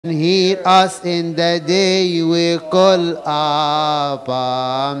Hear us in the day we call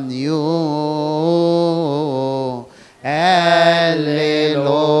upon you. Hallelujah.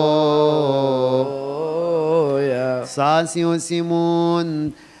 Sasio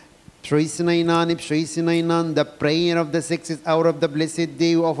Simon. The prayer of the 6th hour of the blessed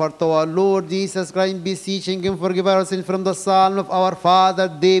day of our Lord Jesus Christ, beseeching him forgive our sins from the psalm of our father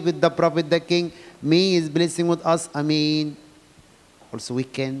David, the prophet, the king. May his blessing with us. Amen. Also, we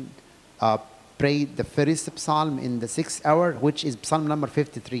can pray the first psalm in the 6th hour, which is psalm number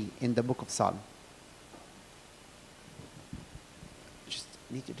 53 in the book of Psalm. Just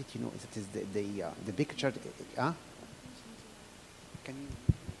need to let you know, it is the picture. Can you?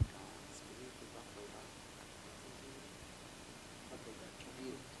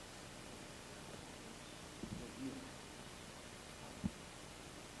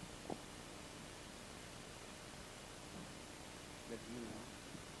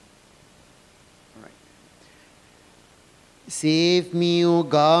 Save me, O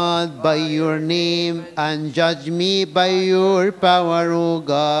God, by your name, and judge me by your power, O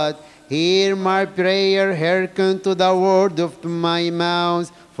God. Hear my prayer, hearken to the word of my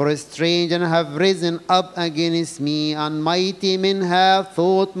mouth. For strange and have risen up against me, and mighty men have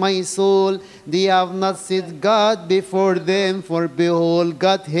thought my soul. They have not set God before them, for behold,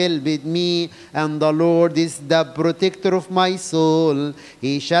 God helped me, and the Lord is the protector of my soul.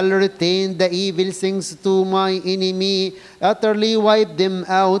 He shall retain the evil things to my enemy, utterly wipe them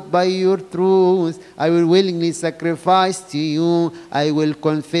out by your truth. I will willingly sacrifice to you. I will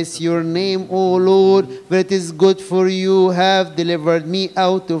confess your name, O Lord, for it is good, for you have delivered me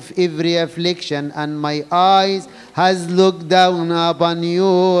out of every affliction, and my eyes has looked down upon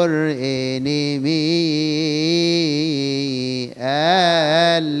your enemy.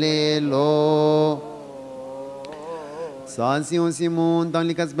 Hallelujah. San Simon,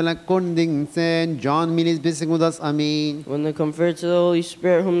 Likas Belakonding, Saint John Milis blessing with us. Amen. When the Comforter, the Holy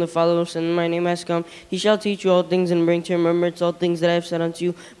Spirit, whom the Father will send in my name has come, he shall teach you all things and bring to your remembrance all things that I have said unto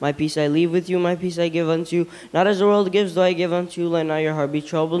you. My peace I leave with you, my peace I give unto you. Not as the world gives, do I give unto you. Let not your heart be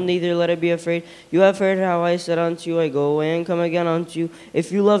troubled, neither let it be afraid. You have heard how I said unto you, I go away and come again unto you.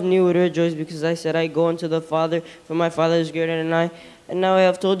 If you love me, you would rejoice, because I said, I go unto the Father, for my Father is greater than I. And now I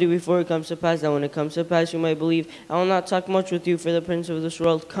have told you before it comes to pass, that when it comes to pass you might believe. I will not talk much with you, for the prince of this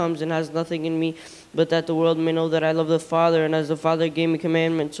world comes and has nothing in me, but that the world may know that I love the Father, and as the Father gave me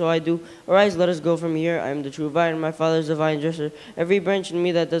commandment, so I do. Arise, let us go from here. I am the true vine, and my Father is the vine dresser. Every branch in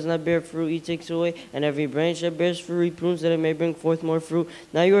me that does not bear fruit, he takes away, and every branch that bears fruit, he prunes, that it may bring forth more fruit.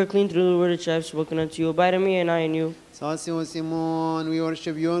 Now you are clean through the word which I have spoken unto you. Abide in me, and I in you. Simon, we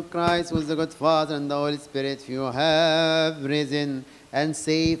worship you in Christ, with the good Father and the Holy Spirit. You have risen and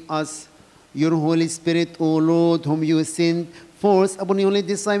save us. Your Holy Spirit, O Lord, whom you sent forth upon your only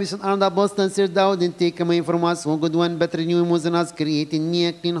disciples and the apostles, sir, thou and take away from us, O good one, but renew in us, create in me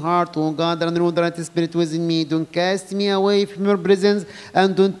a clean heart, O God, and renew the right spirit within me. Don't cast me away from your presence,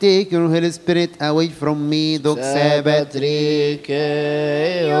 and don't take your Holy Spirit away from me. O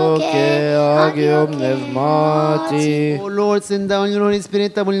Lord, send down your Holy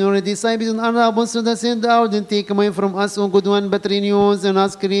Spirit upon your disciples and the apostles, send out and take away from us, O good one, but renew in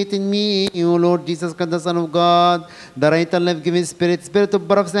us, create in me, O Lord Jesus Christ, the Son of God, the right and life giving Spirit, Spirit of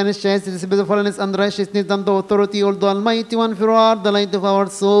prophecy and chastity, Spirit of holiness and righteousness, and the authority of the Almighty One, for our the light of our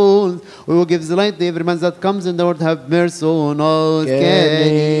souls, who gives light to every man that comes in the world. Have mercy on us.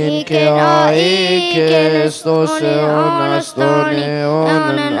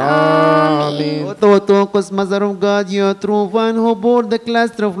 Mother of God, you are true one who bore the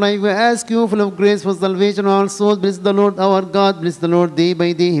cluster of life, we ask you, full of grace, for salvation of our souls. Bless the Lord our God, bless the Lord day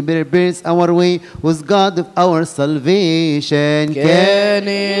by day. He prepares our way, who's God of our salvation. Amen.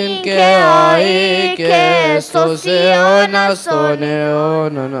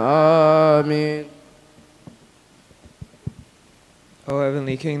 O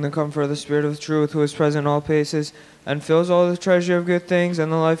heavenly King, the Comforter, the Spirit of truth, who is present in all places, and fills all the treasure of good things,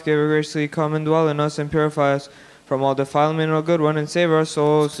 and the life-giver, graciously come and dwell in us and purify us from all defilement, O good one, and save our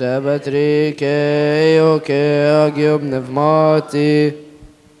souls.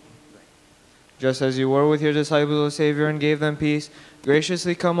 Just as you were with your disciples, O Savior, and gave them peace,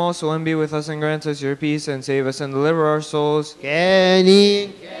 graciously come also and be with us and grant us your peace, and save us and deliver our souls.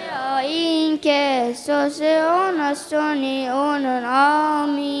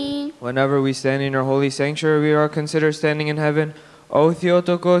 Whenever we stand in your holy sanctuary, we are considered standing in heaven. O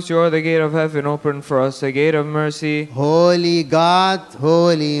Theotokos, you are the gate of heaven, open for us, the gate of mercy. Holy God,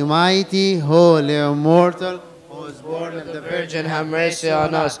 holy mighty, holy immortal, who was born of the Virgin, have mercy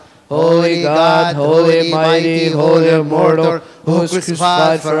on us. Holy God, holy mighty, holy immortal, who was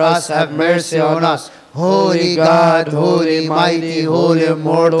crucified for us, have mercy on us. Holy God, holy mighty, holy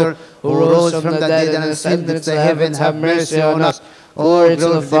immortal, who rose from the dead and ascended to heaven, have mercy on us. Glory to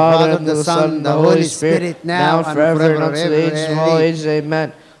the Father, and the Son, and the Holy Spirit, now and forever, and unto the ages of all ages.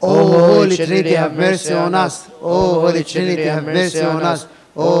 Amen. O Holy Trinity, have mercy on us. O Holy Trinity, have mercy on us.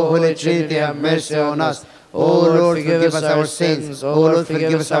 O Holy Trinity, have mercy on us. O Lord, forgive us our sins. O Lord,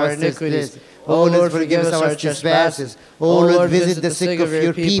 forgive us our iniquities. O Lord, forgive us our trespasses. O Lord, visit the sick of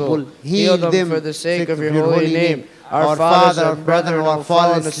your people. Heal them for the sake of your holy name. Our fathers and brethren who have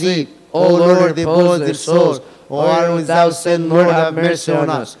fallen asleep, O Lord, repose their souls. O are without sin, Lord, have mercy on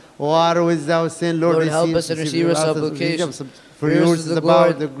us. O are without sin, Lord, help us and receive our supplications. For yours is the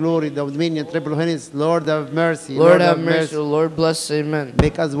power, the glory, the dominion, triple holiness. Lord, have mercy. Lord, have mercy. Lord, bless. Amen.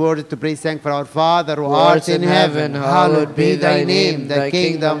 Make us worthy to pray, thank for our Father who art in heaven. Hallowed be thy name. Thy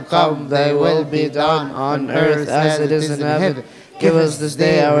kingdom come, thy will be done on earth as it is in heaven. Give us this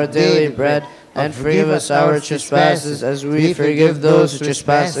day our daily bread, and forgive us our trespasses as we forgive those who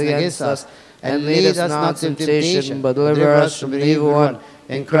trespass against us. And lead us not into temptation, but deliver us from the evil one.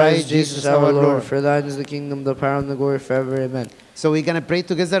 In Christ Jesus our Lord, for thine is the kingdom, the power, and the glory forever. Amen. So we're going to pray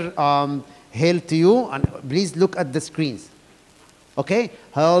together, Hail to you, and please look at the screens. Okay?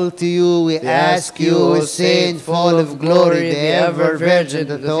 Hail to you, we ask you, O Saint, full of glory, the ever Virgin,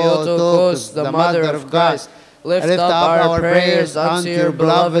 the Theotokos, the Mother of Christ. Lift up our prayers unto your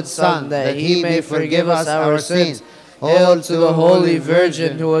beloved Son, that he may forgive us our sins. Hail to the Holy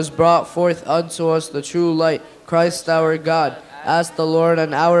Virgin, who has brought forth unto us the true light, Christ our God. Ask the Lord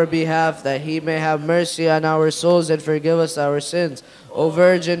on our behalf that he may have mercy on our souls and forgive us our sins. O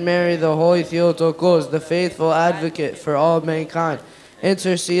Virgin Mary, the Holy Theotokos, the faithful advocate for all mankind,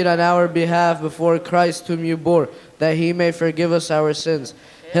 intercede on our behalf before Christ whom you bore, that he may forgive us our sins.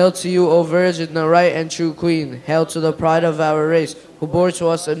 Hail to you, O Virgin, the right and true Queen. Hail to the pride of our race, who bore to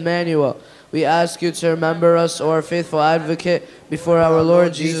us Emmanuel. We ask you to remember us, O our faithful advocate, before our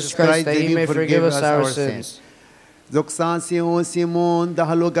Lord Jesus Christ, that he may forgive us our sins. Doxasio Simon, the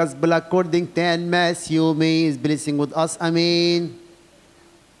Holy Gospel according to Matthew, may his blessing with us. Amen.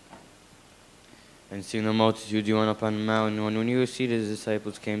 And seeing the multitude, he went up on the mountain. And when he was seated, his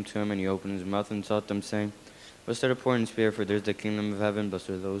disciples came to him, and he opened his mouth and taught them, saying, Blessed are the poor in spirit, for theirs is the kingdom of heaven. Blessed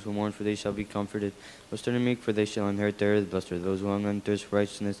are those who mourn, for they shall be comforted. Blessed are the meek, for they shall inherit the earth. Blessed are those who hunger and thirst for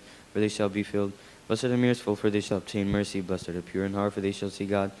righteousness, for they shall be filled. Blessed are the merciful, for they shall obtain mercy. Blessed are the pure in heart, for they shall see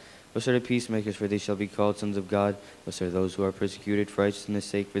God. Blessed are the peacemakers, for they shall be called sons of God. Blessed are those who are persecuted for righteousness'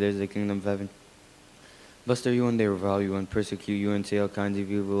 sake, for theirs is the kingdom of heaven. Blessed are you when they revile you and persecute you and say all kinds of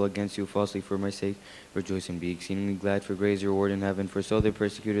evil against you falsely for my sake. Rejoice and be exceedingly glad, for great is your reward in heaven. For so they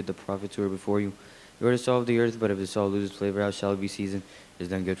persecuted the prophets who were before you. You are the salt of the earth, but if the salt loses flavor, how shall it be seasoned? It is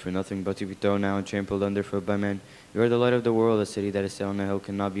then good for nothing but to be thrown out and trampled underfoot by men. You are the light of the world. A city that is set on a hill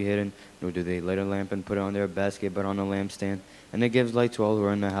cannot be hidden, nor do they light a lamp and put it under a basket, but on a lampstand. And it gives light to all who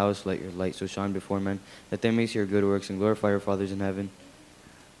are in the house. Let your light so shine before men, that they may see your good works and glorify your fathers in heaven.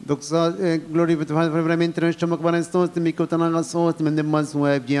 Glory be to God, veramente noi stiamo qua in stones, mi kotana sos, men the mas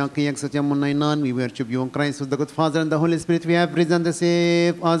web, yak satiam nainan, we worship you in Christ with the good Father and the Holy Spirit. We have risen to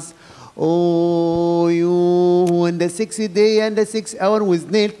save us. Oh, you who in the 6th day and the 6th hour was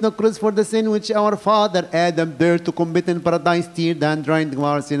nailed to the cross for the sin which our father Adam bare to commit in paradise, teared and dried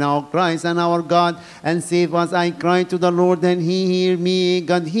our sin, our Christ and our God, and save us. I cry to the Lord, and he hear me.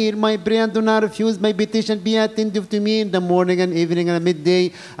 God, hear my prayer, and do not refuse my petition. Be attentive to me in the morning and evening and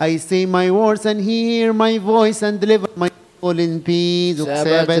midday. I say my words, and he hear my voice, and deliver my soul in peace.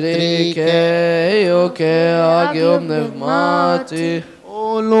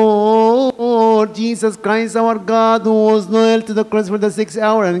 O Lord Jesus Christ, our God, who was nailed to the cross for the 6th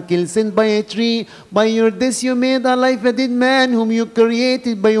hour and killed sin by a tree, by your death you made alive a dead man whom you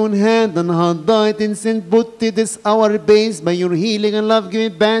created by your own hand, and had died in sin, put to this our base by your healing and love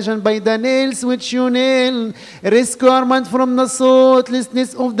giving passion, by the nails which you nailed. Rescue our mind from the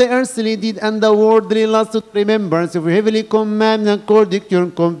thoughtlessness of the earthly deed and the worldly lust, to remembrance of your heavenly commandment according to your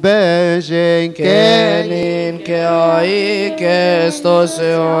compassion. Amen.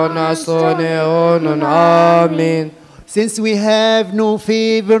 Since we have no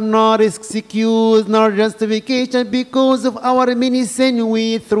favor, nor excuse, nor justification because of our many sins,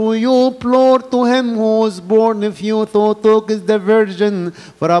 we through you implore to him who was born of you, Theotokos the Virgin,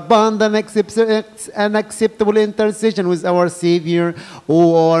 for abundant and acceptable intercession with our Savior.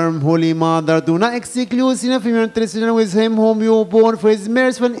 O our Holy Mother, do not exclude sin from your intercession with him whom you born, for his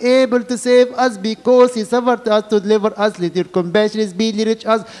mercy and able to save us, because he suffered us to deliver us. Let your compassion speedily reach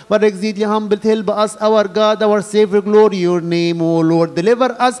us, for exceedingly humble help us, our God, our Savior, glory adore your name, O Lord.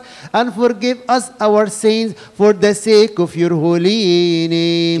 Deliver us and forgive us our sins for the sake of your holy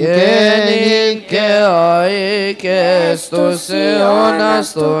name. Kenike aike stosion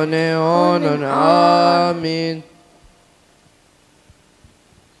astoneon. Amen.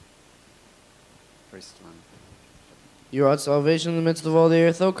 You wrought salvation in the midst of all the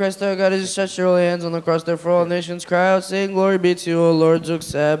earth. O Christ our God, as you stretched your holy hands on the cross, therefore all nations cry out, saying, Glory be to you, O Lord, Zuk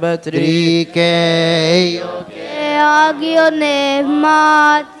Sabatri.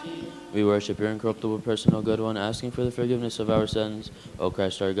 We worship your incorruptible person, O good one, asking for the forgiveness of our sins. O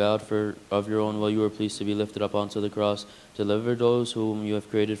Christ our God, for of your own will you were pleased to be lifted up onto the cross, to deliver those whom you have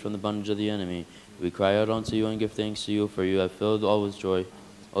created from the bondage of the enemy. We cry out unto you and give thanks to you, for you have filled all with joy.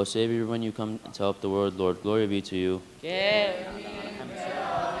 O Savior, when you come to help the world, Lord, glory be to you. You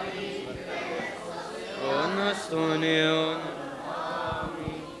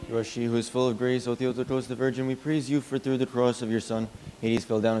are she who is full of grace, O Theotokos the Virgin. We praise you, for through the cross of your Son, Hades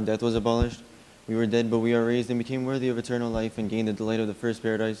fell down and death was abolished. We were dead, but we are raised and became worthy of eternal life and gained the delight of the first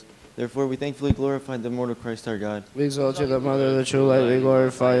paradise. Therefore, we thankfully glorify the immortal Christ our God. We exalt you, the Mother of the true light. We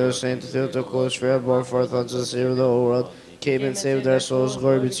glorify you, Saint Theotokos, for you have brought forth unto the Savior of the whole world. Came and saved our souls.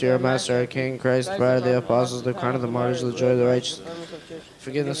 Glory be to your Master, our King, Christ, pride of the apostles, the crown of the martyrs, the joy of the righteous.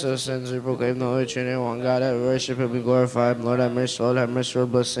 Forgiveness of sins, we proclaim the Holy Trinity, one God, we worship and we glorify him. Lord have mercy, Lord have mercy,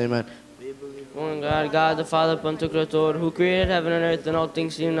 Lord bless, amen. One God, God the Father, Pantocrator, who created heaven and earth and all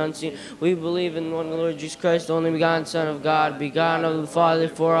things seen and unseen. We believe in one Lord Jesus Christ, the only begotten Son of God, begotten of the Father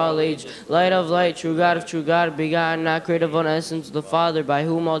for all age, light of light, true God of true God, begotten, not created, of one essence of the Father, by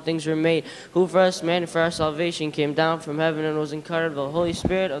whom all things were made, who for us man and for our salvation came down from heaven and was incarnate of the Holy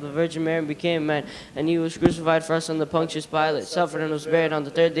Spirit of the Virgin Mary and became man. And he was crucified for us on the Pontius Pilate, suffered and was buried. On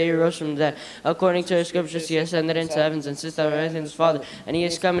the third day he rose from the dead. According to the scriptures, he ascended into heavens and sits at the right hand of his Father. And he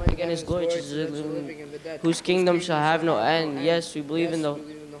is coming again in his glory, whose kingdom shall have no end. Yes, we believe in the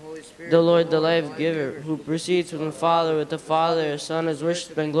Lord, the life giver, who proceeds from the Father, with the Father, the Son is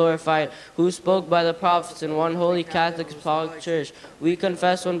worshipped and glorified, who spoke by the prophets in one holy Catholic church. We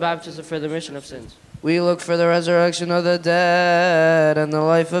confess one baptism for the remission of sins. We look for the resurrection of the dead and the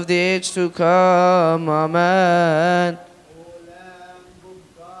life of the age to come. Amen.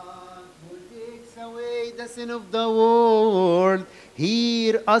 The sin of the world,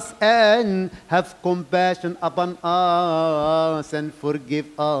 hear us and have compassion upon us and forgive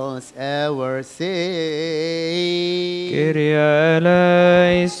us our sins. Kyrie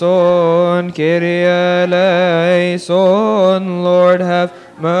eleison, Kyrie eleison, Lord have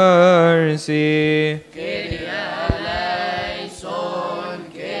mercy. Kyrie eleison,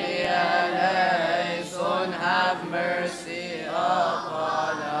 Kyrie eleison, have mercy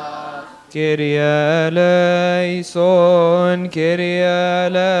upon us. Kyrie eleison, Kyrie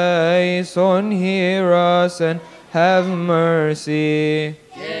eleison, hear us and have mercy.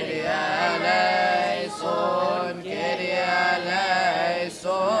 Kyrie eleison, Kyrie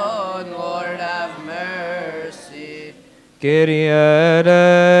eleison, Lord have mercy. Kyrie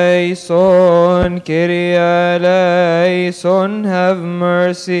eleison, Kyrie eleison, have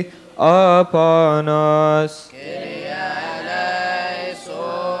mercy upon us. Kyrie eleison, Kyrie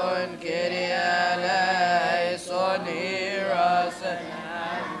eleison, hear us and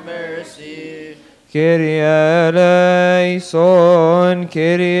have mercy. Kyrie eleison,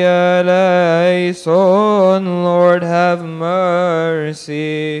 Kyrie eleison, Lord have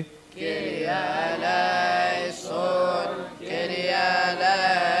mercy. Kyrie eleison, Kyrie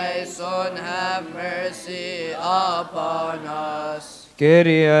eleison, have mercy upon us.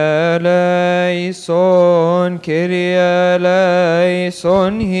 Kyrie eleison, Kyrie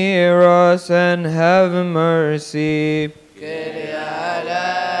eleison, hear us and have mercy. Kyrie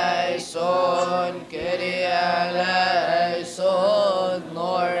eleison, Kyrie eleison,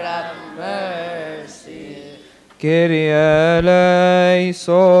 Lord have mercy. Kyrie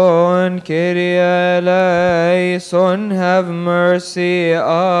eleison, Kyrie eleison, have mercy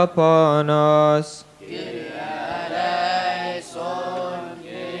upon us. Kyrie eleison,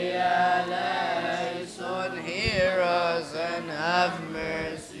 Kyrie eleison, hear us and have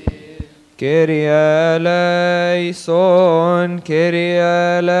mercy. Kyrie eleison, Kyrie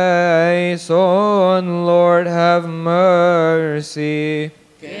eleison, Lord have mercy.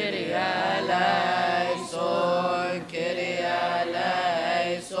 Kyrie eleison, Kyrie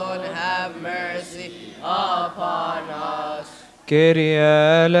eleison, have mercy upon us. Kyrie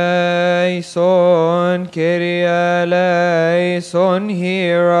eleison, Kyrie eleison,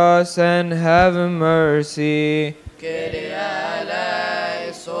 hear us and have mercy. Kyrie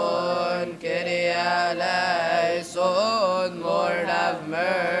eleison, Kyrie eleison, Lord have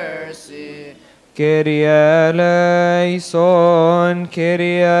mercy. Kyrie eleison,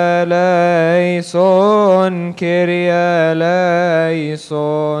 Kyrie eleison, Kyrie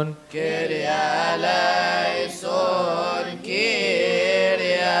eleison. Kyrie eleison,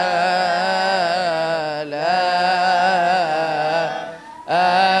 Kyrie eleison.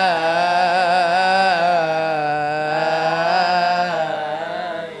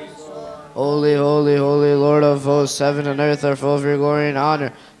 Holy, holy, holy Lord of hosts, heaven and earth are full of your glory and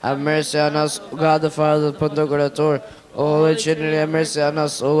honor. Have mercy on us, O God the Father, the Pantocrator. O Holy Trinity, have mercy on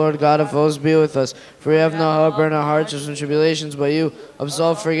us. O Lord God of hosts, be with us. For we have no help in our hardships and tribulations but you.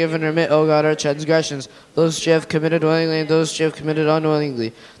 Absolve, forgive, and remit, O God, our transgressions, those which you have committed willingly and those which you have committed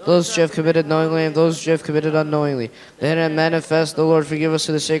unwillingly, those which you have committed knowingly and those which you have committed unknowingly. The hidden and manifest, O Lord, forgive us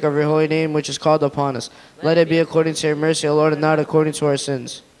for the sake of your holy name, which is called upon us. Let it be according to your mercy, O Lord, and not according to our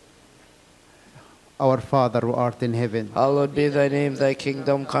sins. Our Father who art in heaven, Hallowed be thy name, thy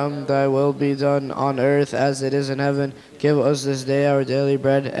kingdom come, thy will be done on earth as it is in heaven. Give us this day our daily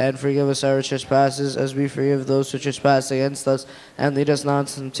bread, and forgive us our trespasses as we forgive those who trespass against us. And lead us not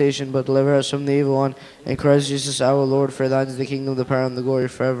into temptation, but deliver us from the evil one. In Christ Jesus our Lord, for thine is the kingdom, the power, and the glory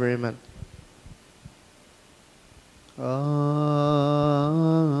forever. Amen.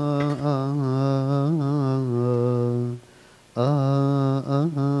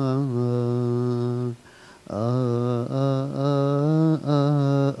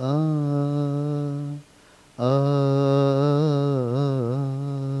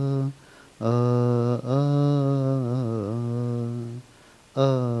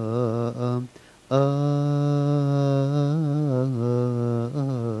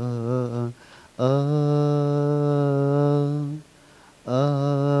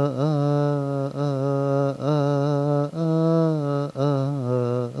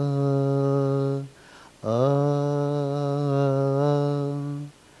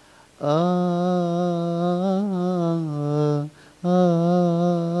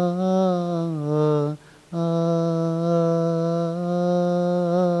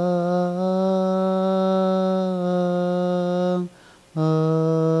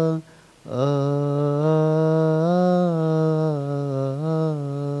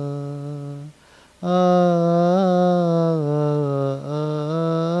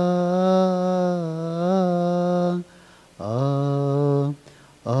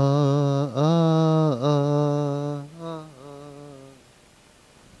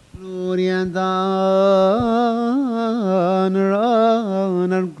 Glory and honor,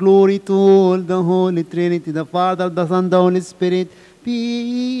 glory to all the Holy Trinity, the Father, the Son, the Holy Spirit.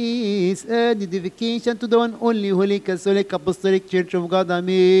 Peace and edification to the one only Holy Catholic Apostolic Church of God.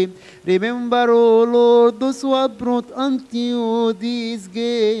 Amen. Remember, O Lord, those who have brought unto you this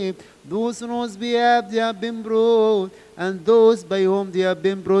gift, those on whose behalf they have been brought, and those by whom they have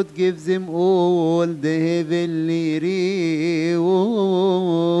been brought, give them all the heavenly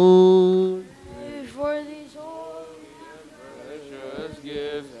reward. For these holy Precious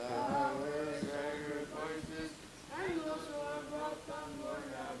gifts.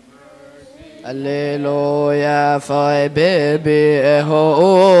 Alleluia, fai baby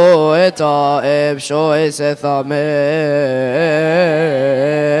eho eta eb shois ethameov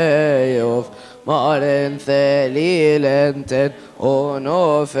maren thelilenten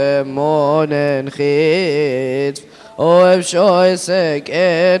ono femonen khit o eb shoisek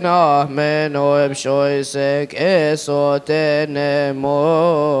enahmen o eb shoisek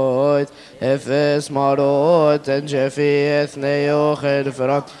esotenemoit Efes marot en jefi ethne yochid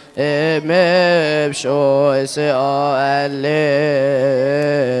frak emeb shois allelo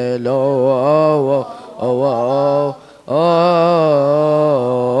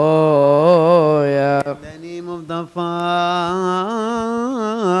yeah. In the name of the Father,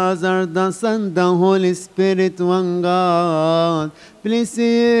 the Son, the Holy Spirit, one God. Blessed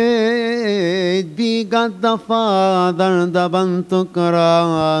be God the Father, the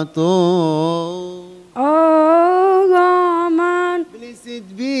Pantocrator. Amen.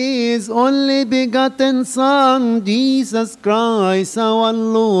 Blessed be His only begotten Son, Jesus Christ, our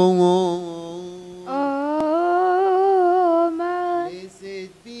Lord. Amen. Blessed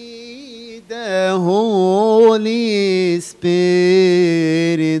be the Holy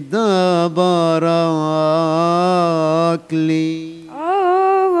Spirit, the Paraclete.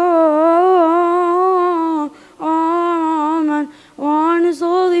 Amen. One is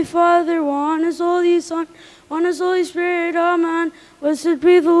Holy Father, one is Holy Son, one is Holy Spirit. Amen. Blessed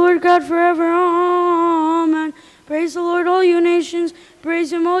be the Lord God forever. Amen. Praise the Lord, all you nations.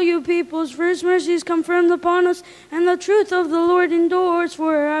 Praise him, all you peoples. For his mercies confirmed upon us, and the truth of the Lord endures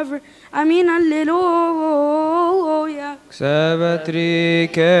forever. Amen. Hallelujah.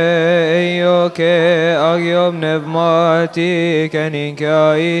 Xebetrike eioke agiom pneumati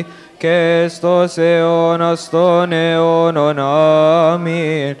keninkai Kestos eon aston eonon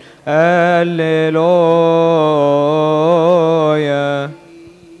amin. Alleluia.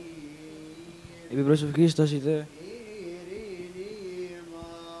 Ibibros of Christos ite.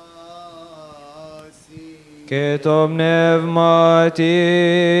 Ketom pneumati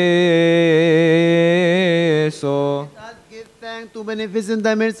so. Give thanks to beneficent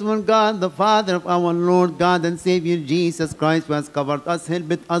and merciful God, the Father of our Lord God and Savior Jesus Christ, who has covered us,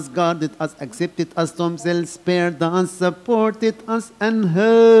 helped us, guarded us, accepted us to himself, spared us, supported us, and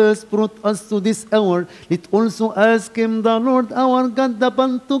has brought us to this hour. Let also ask him, the Lord our God, the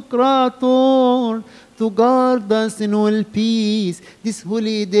Pantocrator, to guard us in all peace this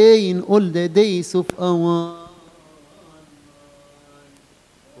holy day in all the days of our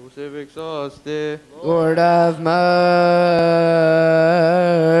Lord have mercy.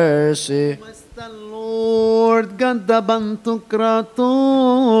 the Lord God, the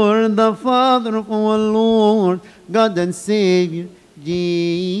Pantocrator, the Father of our Lord, God and Savior,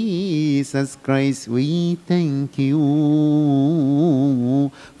 Jesus Christ, we thank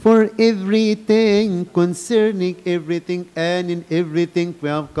you for everything, concerning everything and in everything. We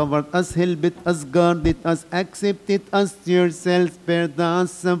have covered us, helped us, guarded us, accepted us to yourself, spared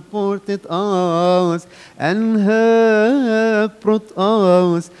us, supported us, and have brought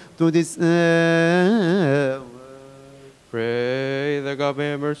us to this hour. Pray that God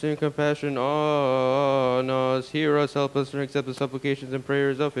may have mercy and compassion on us. Hear us, help us, and accept the supplications and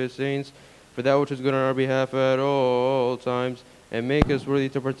prayers of his saints for that which is good on our behalf at all times, and make us worthy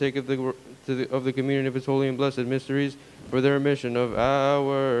to partake of the communion of his holy and blessed mysteries for the remission of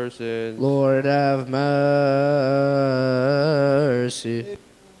our sins. Lord have mercy.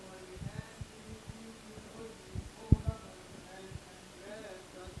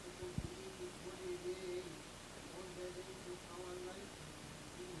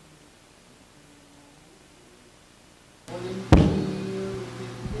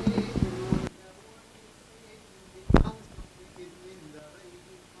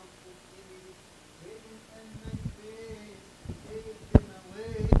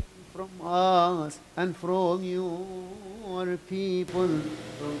 From us and from your people,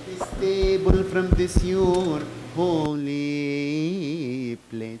 from this table, from this your holy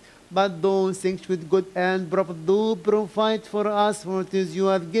place. But those things with good and profit do provide for us, for it is you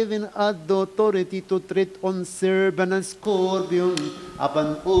have given us the authority to tread on serpent and scorpion,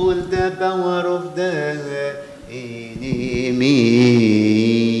 upon all the power of the enemy.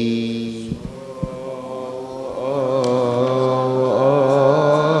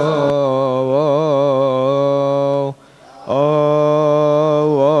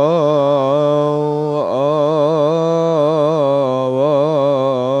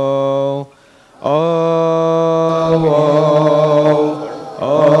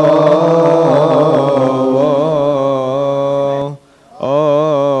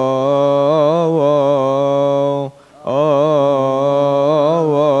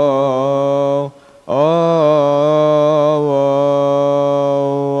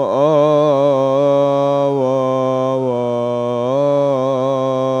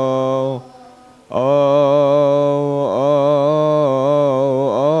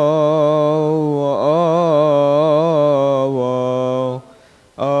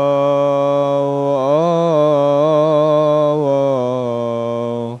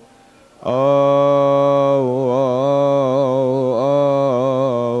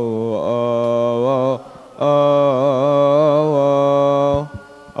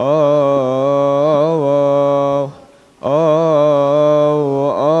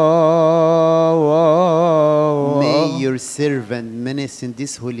 In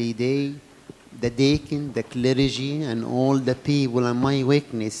this holy day, the deacon, the clergy, and all the people and my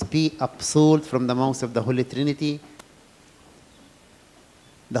witness be absolved from the mouth of the Holy Trinity,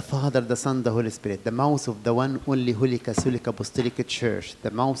 the Father, the Son, the Holy Spirit, the mouth of the one only Holy Catholic Apostolic Church, the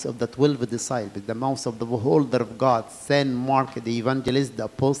mouth of the 12 disciples, the mouth of the beholder of God, Saint Mark, the evangelist, the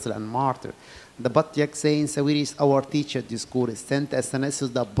apostle, and martyr, the Patriarch Saint Severus, our teacher, discourse, Saint Athanasius,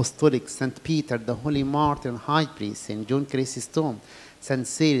 the apostolic, Saint Peter, the holy martyr and high priest, Saint John Chrysostom, Saint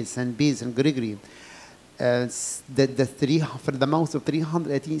Cyril, Saint Bede, and Gregory, for the mouth of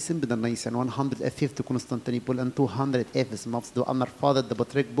 318 Symphonies and 150 Constantinople and 200 Ephesus, mouths to honor Father, the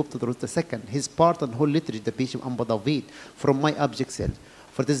Patriarch Pope Theodorus II, his part and whole liturgy, the Bishop Ambadavid, from my object self,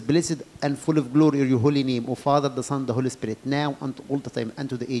 for For it is blessed and full of glory your holy name, O Father, the Son, the Holy Spirit, now and to all the time and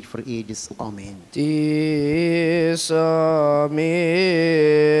to the age for ages. Amen. Tis amin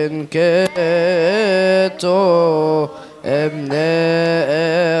keto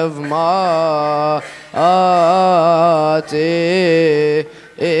ebnev ma ate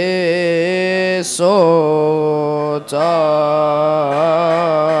esotai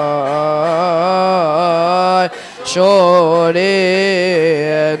shori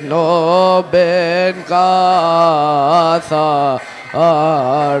no ben katha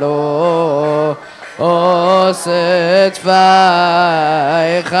aro oset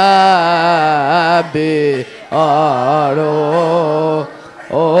fai khabi aro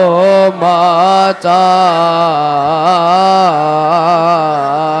o mata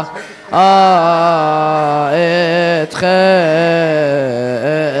et khenenjik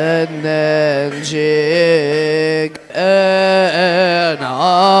en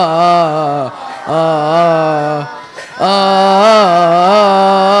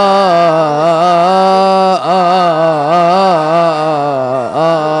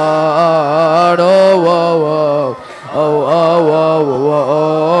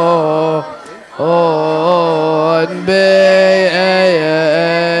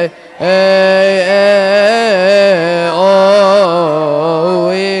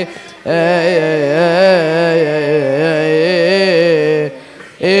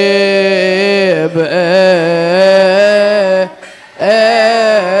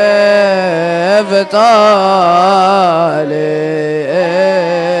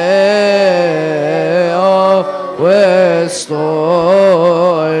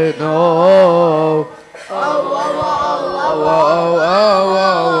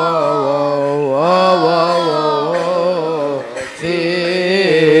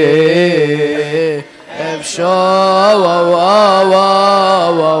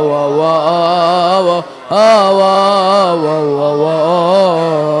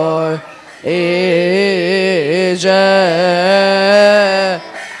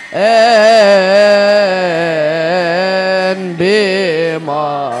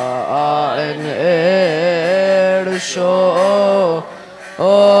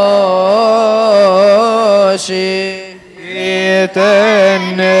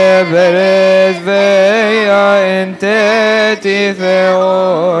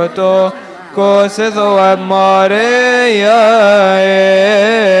Kosedo Maria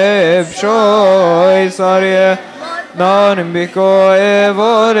Epshoi Sarie non biko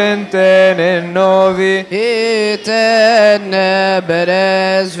evorente novi iten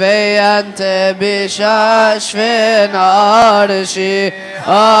beres veyante bishash venarshi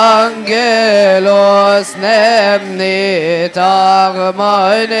angelos nemni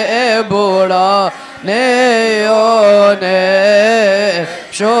tagmain ebura neone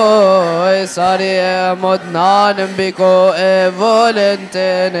Shoy sarie modnan biko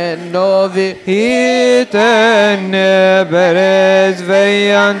evolenten novi Iten berez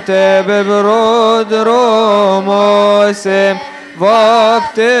veyante bebrod romosem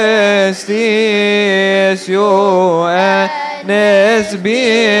Vaptestis yo enes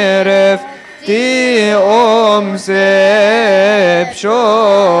biref Ti omsep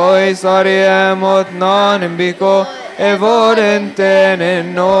shoy sarie modnan biko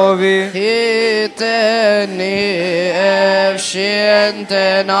evorenten novi Hiteni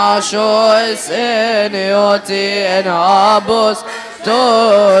efshiente nashois enioti en abos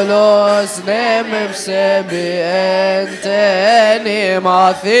tolos nemepsebi enteni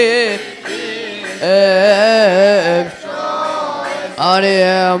mathi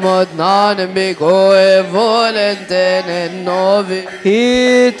Ariemot nan biko evolenten novi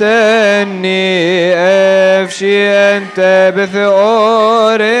Hiteni efshiente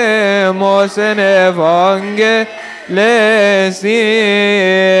betheoremos en evangeles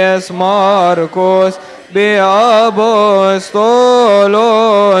Marcos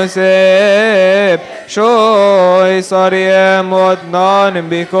beapostolos shoy sariemot nan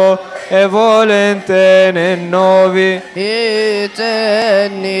biko evolenten novi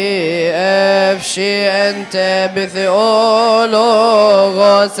Hiteni efshiente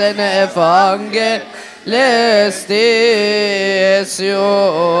betheologos en evangelistis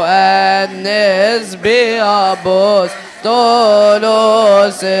yo annes beabos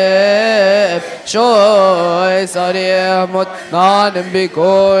tolos shoy sariemot nan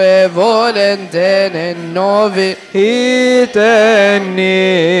biko evolenten novi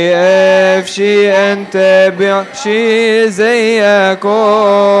Hiteni efshiente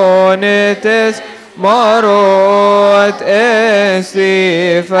biakshizeyakonetes marot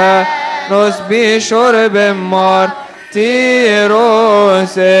estifa nos bishor bemar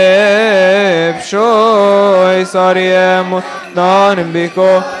Tiros epshoi sariem non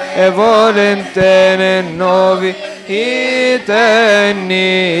biko e volenten novi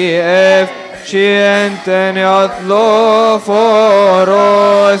hiteni ef scienten atlo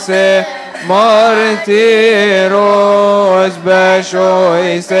forose martiros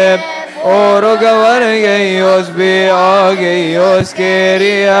beshoi sep oro gavargeios biageios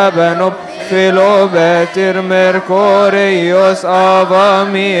keria benop Filobetir mercorios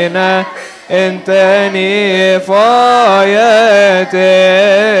avamine inteni fayete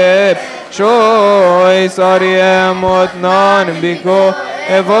shoi sariemot non biko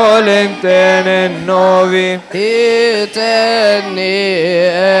e volenten novi Hiteni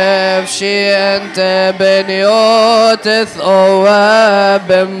efshiente benioteth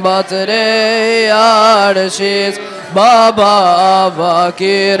oebim batreyarshis Baba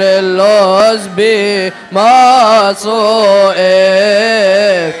Vakirillos bi maso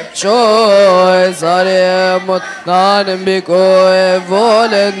shoy zaremot nanem biko e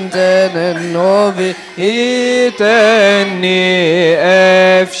volenten novi Iteni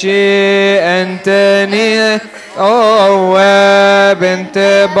efshi enteni owe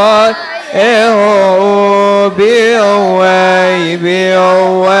binte bar eho bi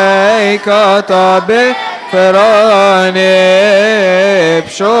owe katabe Ferane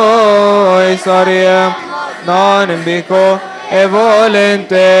pshoi sariem nanem biko e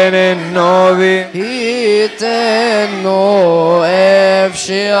volenten novi Hiteno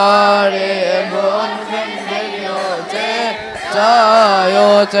efshiare bonfim benyote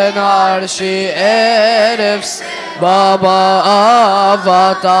tayoten arshi erefs Baba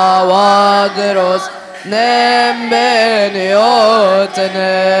avata wadros Nembeniot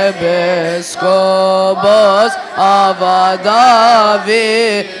nebeskobos avadavi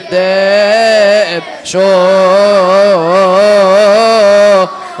de shois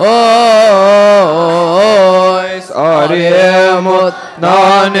Ariemot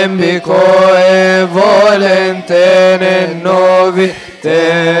nanem biko e volenten novi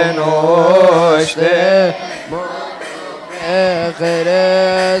tenoste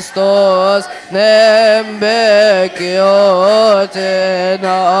Christos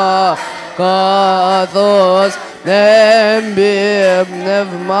nembekiyotena kathos nembim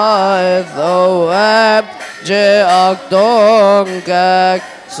nevmaethoeb je aktonkak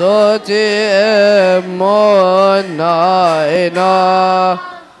soti emonaina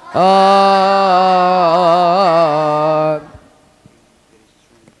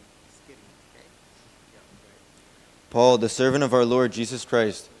Paul, the servant of our Lord Jesus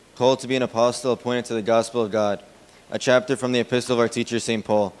Christ, called to be an apostle appointed to the gospel of God. A chapter from the epistle of our teacher St.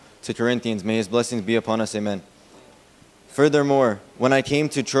 Paul to Corinthians. May his blessings be upon us. Amen. Furthermore, when I came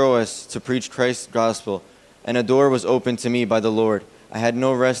to Troas to preach Christ's gospel, and a door was opened to me by the Lord, I had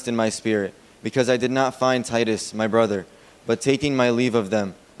no rest in my spirit, because I did not find Titus, my brother. But taking my leave of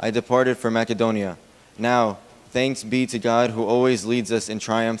them, I departed for Macedonia. Now, thanks be to God who always leads us in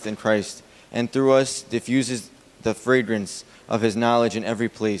triumph in Christ, and through us diffuses the fragrance of his knowledge in every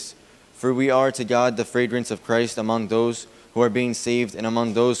place. For we are to God the fragrance of Christ among those who are being saved and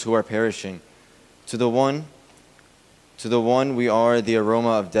among those who are perishing. To the one we are the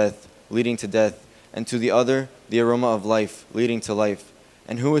aroma of death, leading to death, and to the other the aroma of life, leading to life.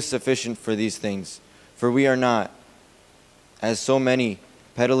 And who is sufficient for these things? For we are not, as so many,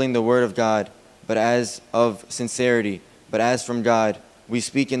 peddling the word of God, but as of sincerity, but as from God, we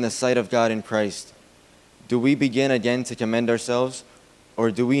speak in the sight of God in Christ. Do we begin again to commend ourselves, or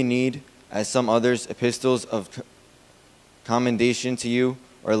do we need, as some others, epistles of commendation to you,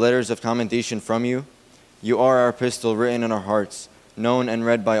 or letters of commendation from you? You are our epistle written in our hearts, known and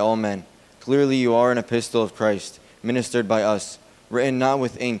read by all men. Clearly you are an epistle of Christ, ministered by us, written not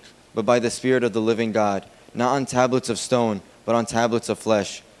with ink, but by the Spirit of the living God, not on tablets of stone, but on tablets of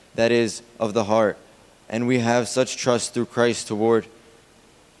flesh, that is, of the heart. And we have such trust through Christ toward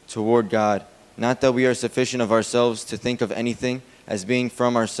God. Not that we are sufficient of ourselves to think of anything as being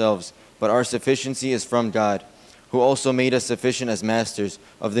from ourselves, but our sufficiency is from God, who also made us sufficient as masters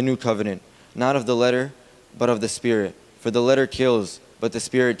of the new covenant, not of the letter, but of the Spirit. For the letter kills, but the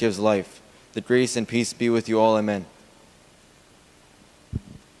Spirit gives life. The grace and peace be with you all. Amen.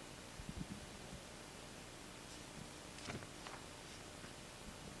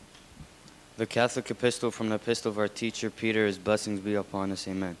 The Catholic epistle from the epistle of our teacher Peter, his blessings be upon us.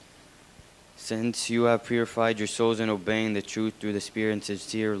 Amen. Since you have purified your souls in obeying the truth through the Spirit and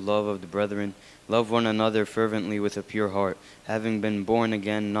sincere love of the brethren, love one another fervently with a pure heart, having been born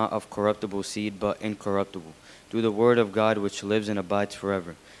again, not of corruptible seed, but incorruptible, through the word of God which lives and abides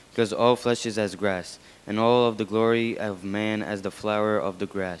forever. Because all flesh is as grass, and all of the glory of man as the flower of the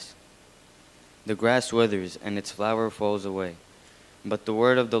grass. The grass withers, and its flower falls away. But the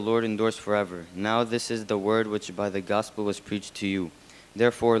word of the Lord endures forever. Now this is the word which by the gospel was preached to you.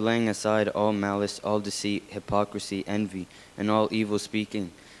 Therefore, laying aside all malice, all deceit, hypocrisy, envy, and all evil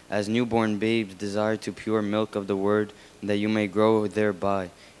speaking, as newborn babes desire to pure milk of the word, that you may grow thereby.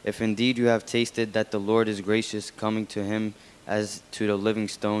 If indeed you have tasted that the Lord is gracious, coming to him as to the living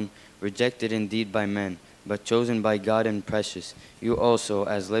stone, rejected indeed by men, but chosen by God and precious, you also,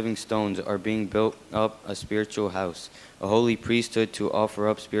 as living stones, are being built up a spiritual house, a holy priesthood to offer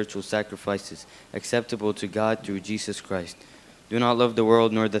up spiritual sacrifices, acceptable to God through Jesus Christ. Do not love the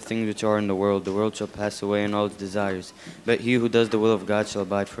world, nor the things which are in the world. The world shall pass away and all its desires, but he who does the will of God shall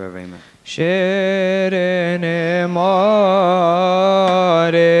abide forever. Amen. Şerine mare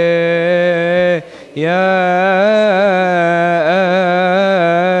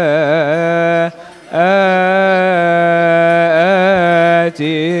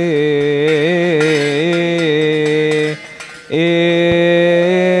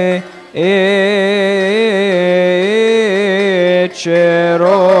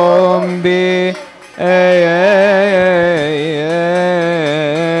Cherombi ethnes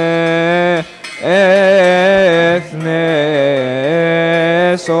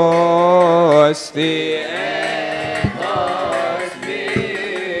osti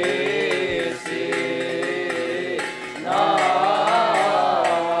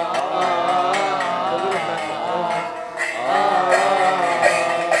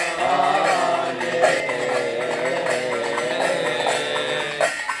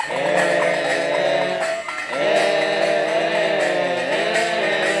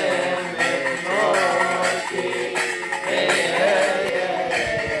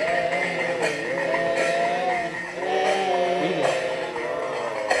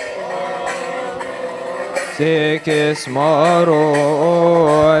Sekes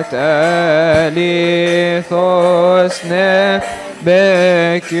marot alithos ne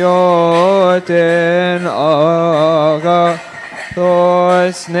bekyoten aga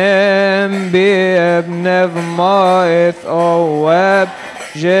thos nem bibnev maith oweb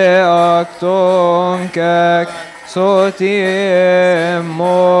jeakton kak sotiemo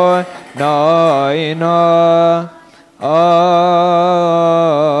naina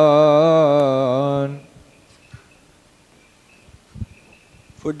an.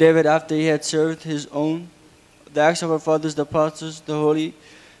 For David, after he had served his own, the acts of our fathers, the apostles, the holy,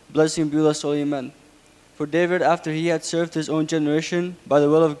 blessing be with us all, amen. For David, after he had served his own generation, by the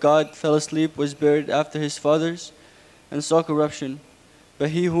will of God, fell asleep, was buried after his fathers, and saw corruption. But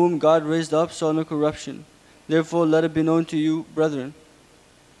he whom God raised up saw no corruption. Therefore let it be known to you, brethren,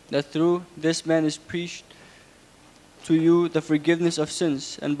 that through this man is preached to you the forgiveness of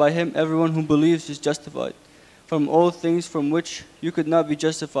sins, and by him everyone who believes is justified from all things from which you could not be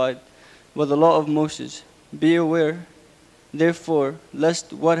justified by the law of Moses. Be aware, therefore,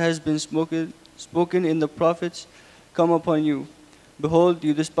 lest what has been spoken in the prophets come upon you. Behold,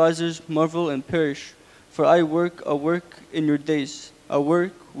 you despisers marvel and perish, for I work a work in your days, a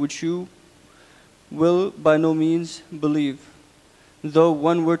work which you will by no means believe, though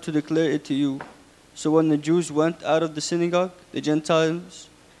one were to declare it to you. So when the Jews went out of the synagogue, the Gentiles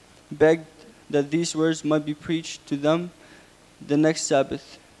begged that these words might be preached to them the next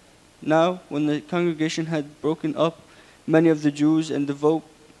Sabbath. Now, when the congregation had broken up, many of the Jews and devout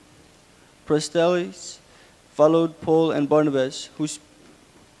proselytes followed Paul and Barnabas, who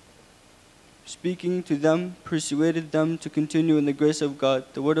speaking to them persuaded them to continue in the grace of God.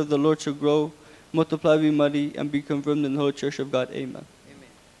 The word of the Lord shall grow, multiply, be mighty, and be confirmed in the whole church of God. Amen.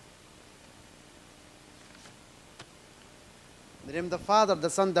 In the name of the Father, the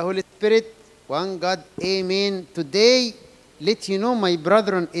Son, the Holy Spirit, one God, amen. Today, let you know, my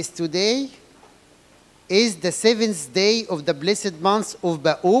brethren, today is the 7th day of the blessed month of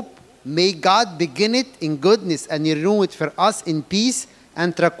Ba'ub. May God begin it in goodness and renew it for us in peace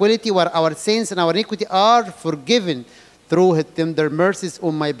and tranquility, where our sins and our iniquity are forgiven through his tender mercies, O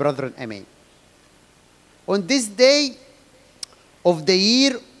my brethren, amen. On this day of the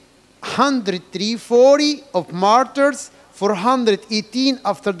year 10340 of martyrs, 418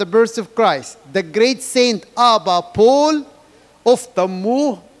 after the birth of Christ, the great saint Abba Paul of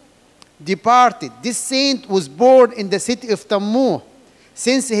Tammuz departed. This saint was born in the city of Tammuz.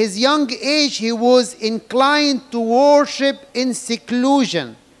 Since his young age, he was inclined to worship in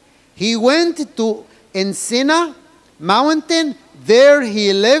seclusion. He went to Encina mountain. There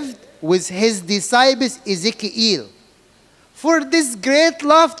he lived with his disciples Ezekiel. For this great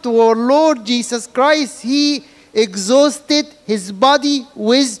love to our Lord Jesus Christ, he exhausted his body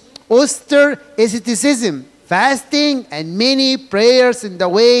with austere asceticism, fasting, and many prayers in the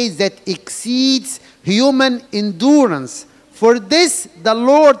way that exceeds human endurance. For this, the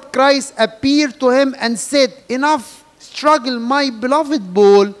Lord Christ appeared to him and said, "Enough struggle, my beloved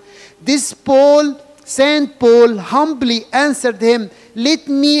Paul." This Paul, Saint Paul, humbly answered him, "Let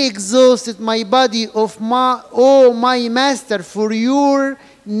me exhaust my body of my master, for your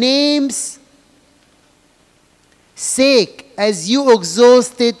name's sake, as you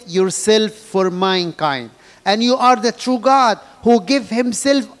exhausted yourself for mankind. And you are the true God, who gave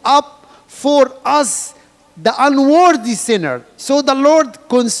himself up for us, the unworthy sinner." So the Lord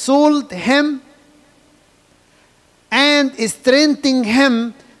consoled him and strengthened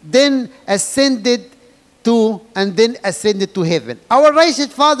him, then ascended to heaven. Our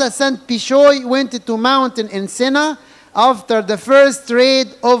righteous father Saint Pishoy went to mountain in Senna after the first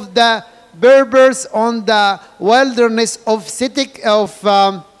raid of the Berbers on the wilderness of Sketes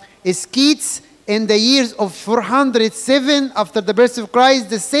in the years of 407 after the birth of Christ.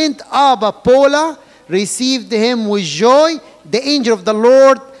 The Saint Abba Paula received him with joy. The angel of the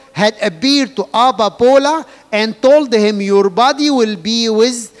Lord had appeared to Abba Paula and told him, "Your body will be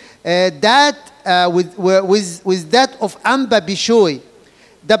with that of Amba Bishoy."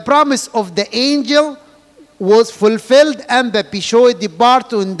 The promise of the angel was fulfilled. Amba Bishoy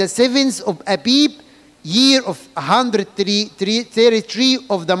departed on the 7th of Abib, year of 133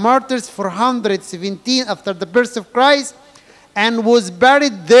 of the martyrs, 417 after the birth of Christ, and was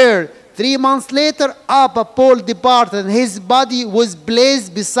buried there. 3 months later, Abba Paul departed, and his body was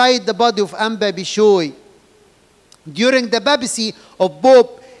placed beside the body of Amba Bishoy. During the papacy of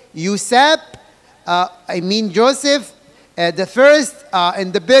Pope Joseph the first,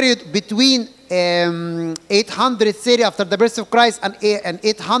 in the period between 830 after the birth of Christ and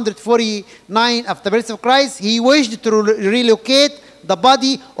 849 after the birth of Christ, he wished to relocate the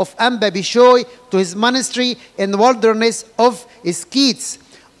body of Amba Bishoy to his monastery in the wilderness of Sketes,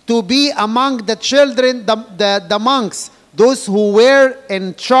 to be among the children, the monks. Those who were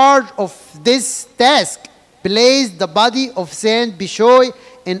in charge of this task placed the body of Saint Bishoy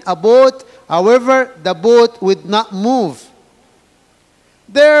in a boat. However, the boat would not move.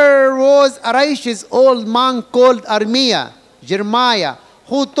 There was a righteous old man called Jeremiah,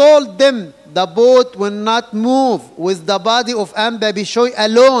 who told them the boat will not move with the body of Amba Bishoy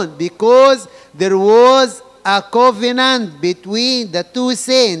alone, because there was a covenant between the two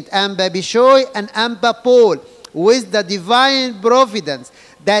saints, Amba Bishoy and Amba Paul, with the divine providence,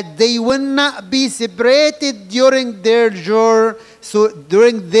 that they will not be separated during their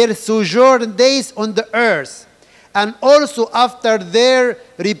sojourn days on the earth. And also after their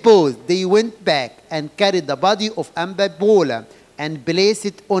repose, they went back and carried the body of Amba Paula and placed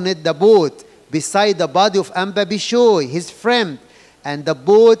it on the boat beside the body of Amba Bishoy, his friend. And the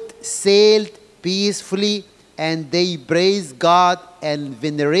boat sailed peacefully, and they praised God and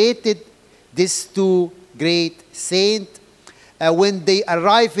venerated these two great saints. When they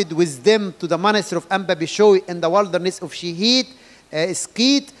arrived with them to the monastery of Amba Bishoy in the wilderness of Skete,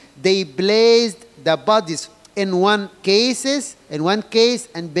 they placed the bodies in one case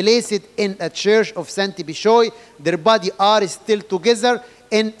and placed it in a church of Saint Bishoy. Their bodies are still together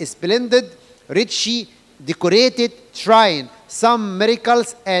in a splendid, richly decorated shrine. Some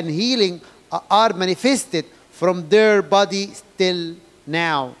miracles and healing are manifested from their body still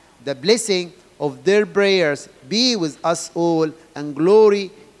now. The blessing of their prayers be with us all, and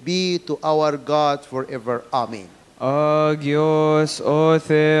glory be to our God forever. Amen. Agios o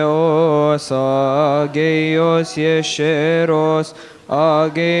Theos, Agios Yesheros,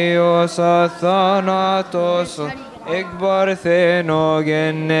 Agios Athanatos, Ekbar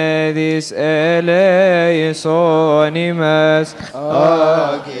Thenogenedis eleisonimes.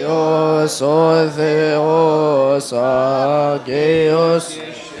 Agios o Theos, Agios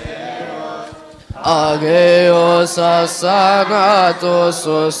Agios Asanatos,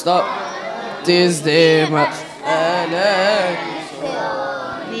 Ostatis Demas.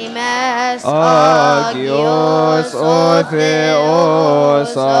 Agios o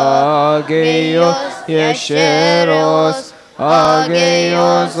Theos, Agios Yesheros,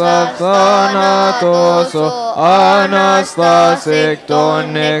 Agios Athanatos, Anastasik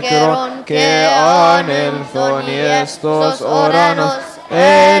ton nekron, ke anelthon yestos oranos,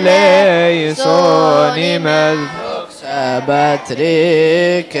 eleison imel.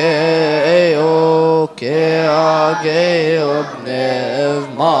 Sabatrike eo ke ageo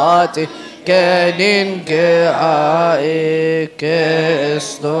pneumati kenin ke ae ke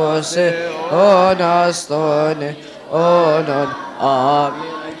estose onastone onon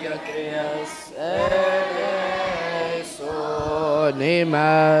amin.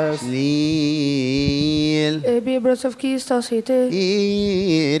 anonymous. Lil Bibros of Kistas hite.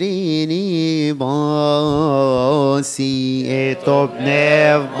 Irini Basi Etop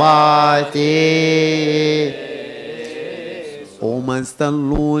Nevbati. O Master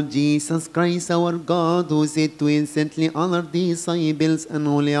Lord Jesus Christ, our God, who said to instantly honor disciples and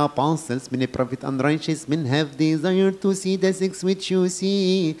holy apostles, many prophets and righteous men have desired to see the things which you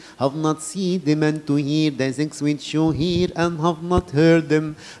see, have not seen them, and to hear the things which you hear, and have not heard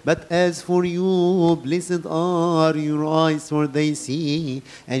them. But as for you, blessed are your eyes, for they see,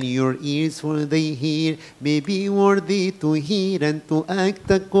 and your ears, for they hear. May be worthy to hear and to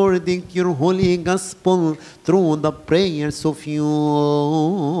act according to your holy gospel through the prayers of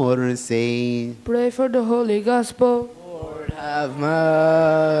your saints. Pray for the Holy Gospel. Lord, have mercy.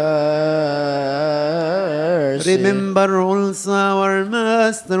 Remember also our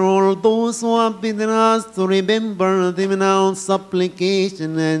Master, all those who have been asked to remember them in our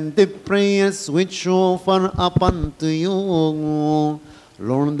supplication and the prayers which you offer up unto you,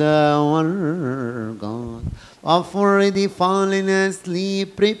 Lord our God. Of already fallen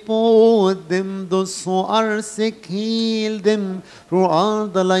asleep, repose them, those who are sick, heal them,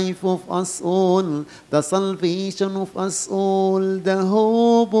 throughout the life of us all, the salvation of us all, the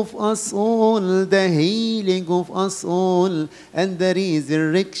hope of us all, the healing of us all, and the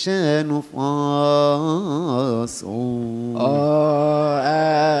resurrection of us all. Oh,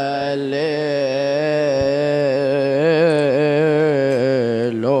 Alleluia.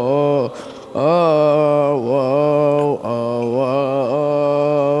 Oh, whoa, oh,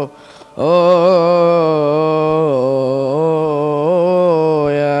 whoa, oh,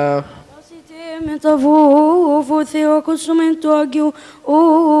 yeah. Metavo, Theocus Mentoagio,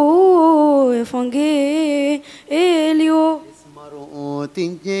 O Evangelio.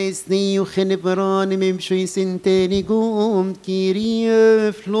 Tinjesni uchenebrani memshui sintenigum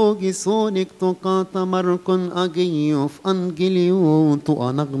Kyrie flogisonic tocata marcon agiof angelium tu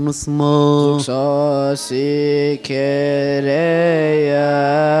anagnusma. Suxosi kereia.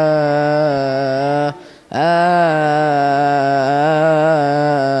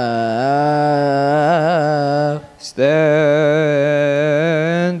 Stand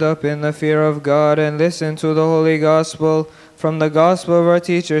up in the fear of God and listen to the Holy Gospel from the Gospel of our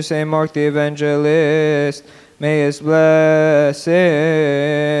teacher, St. Mark the Evangelist. May his blessings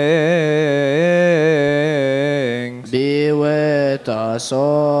be with us all.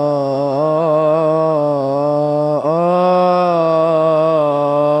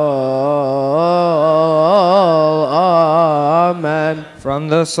 Amen. From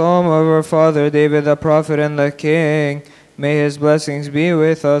the Psalm of our father David the prophet and the king, may his blessings be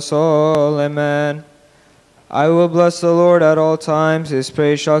with us all. Amen. I will bless the Lord at all times. His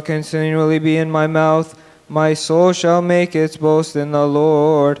praise shall continually be in my mouth. My soul shall make its boast in the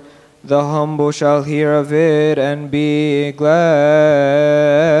Lord. The humble shall hear of it and be glad.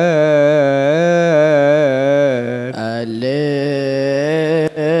 Alleluia.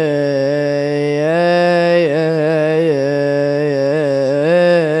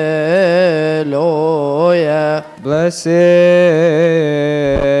 Blessed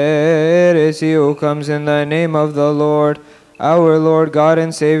is he who comes in the name of the Lord, our Lord God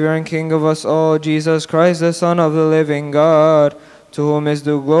and Savior and King of us all, Jesus Christ, the Son of the living God, to whom is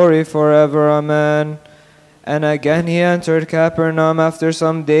due glory forever. Amen. And again he entered Capernaum after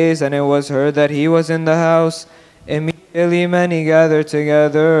some days, and it was heard that he was in the house. Immediately many gathered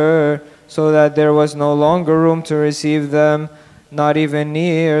together, so that there was no longer room to receive them, not even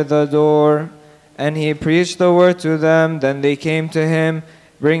near the door. And he preached the word to them. Then they came to him,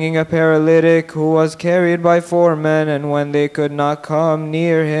 bringing a paralytic who was carried by 4 men, and when they could not come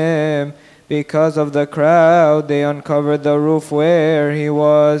near him because of the crowd, they uncovered the roof where he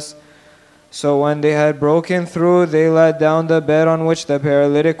was. So when they had broken through, they let down the bed on which the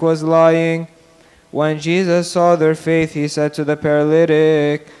paralytic was lying. When Jesus saw their faith, he said to the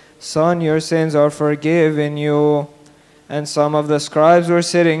paralytic, "Son, your sins are forgiven you." And some of the scribes were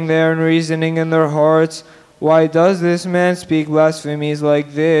sitting there and reasoning in their hearts, "Why does this man speak blasphemies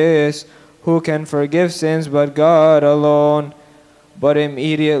like this? Who can forgive sins but God alone?" But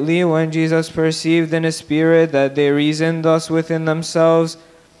immediately when Jesus perceived in his spirit that they reasoned thus within themselves,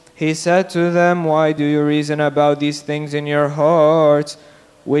 he said to them, "Why do you reason about these things in your hearts?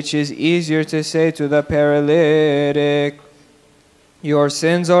 Which is easier to say to the paralytic, 'Your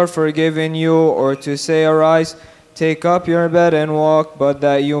sins are forgiven you,' or to say, 'Arise, take up your bed and walk'? But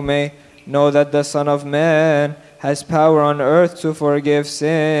that you may know that the Son of Man has power on earth to forgive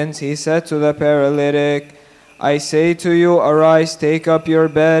sins," he said to the paralytic, "I say to you, arise, take up your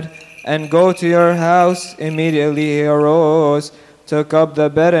bed, and go to your house." Immediately he arose, took up the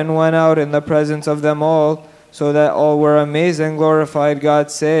bed and went out in the presence of them all, so that all were amazed and glorified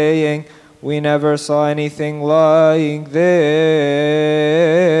God, saying, "We never saw anything like this."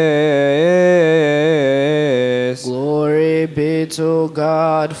 Glory be to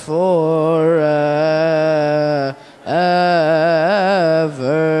God forever.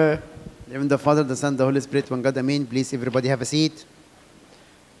 In the Father, the Son, the Holy Spirit, one God, Amen. Please, everybody have a seat.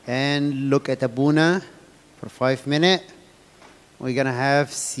 And look at Abuna for 5 minutes. We're going to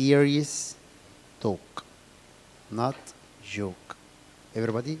have serious talk, not joke.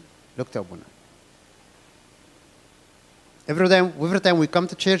 Everybody, look to Abuna. Every time we come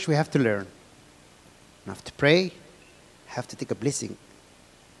to church, we have to learn. We have to pray, have to take a blessing.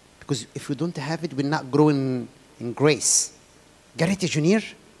 Because if we don't have it, we'll not grow in grace. Garrett Junior,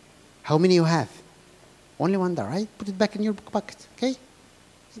 how many you have? Only one there, right? Put it back in your pocket, okay?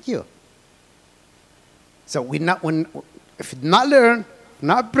 Thank you. So if we not learn,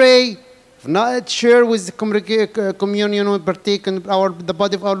 not pray, if not share with the communion or partake in the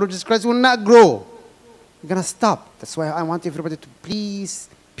body of our Lord Jesus Christ, we'll not grow. We're going to stop. That's why I want everybody to please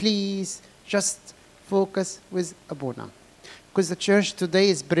just focus with Abuna. Because the church today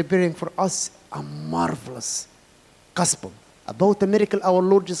is preparing for us a marvelous gospel about the miracle our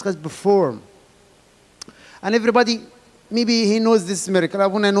Lord Jesus Christ performed. And everybody, maybe he knows this miracle.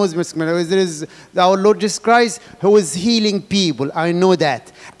 Abuna knows this miracle. There is our Lord Jesus Christ who is healing people. I know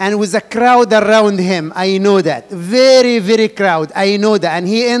that. And with a crowd around him, I know that. Very, very crowd. I know that. And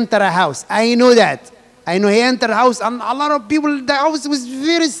he entered a house. I know that. I know he entered a house, and a lot of people, the house was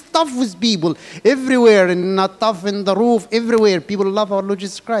very stuffed with people everywhere, and not tough in the roof, everywhere. People love our Lord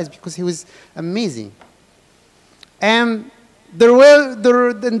Jesus Christ because he was amazing. And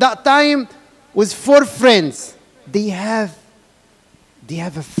in that time was 4 friends. They have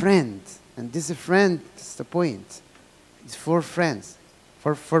a friend, and this friend is the point. It's 4 friends,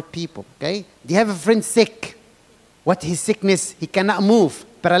 4 people, okay? They have a friend sick. What his sickness? He cannot move,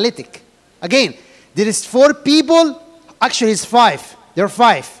 paralytic. Again, there is 4 people, actually it's 5. There are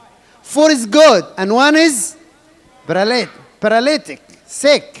 5. 4 is good, and 1 is paralytic,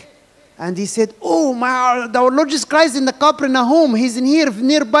 sick. And he said, "Oh, our Lord Jesus Christ in the Capernaum, he's in here,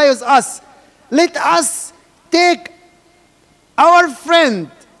 nearby us. Let us take our friend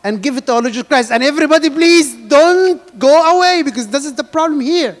and give it to our Lord Jesus Christ. And everybody, please don't go away, because this is the problem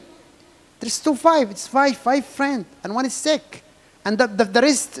here. There's 5. It's 5 friends, and 1 is sick. And the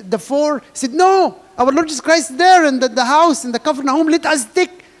rest, the 4, said, "No, our Lord Jesus Christ is there in the house, in the Capernaum. Let us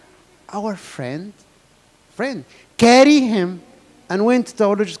take our friend, carry him, and went to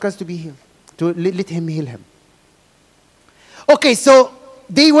our Lord Jesus Christ to be healed, to let him heal him." Okay, so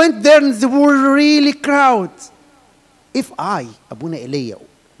they went there, and they were really crowd. If I, Abuna Elia,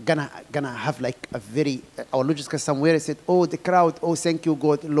 gonna have like a very, our Lord Jesus Christ somewhere, I said, "Oh, the crowd, oh, thank you,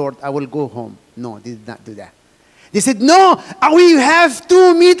 God, Lord, I will go home." No, they did not do that. They said, "No, we have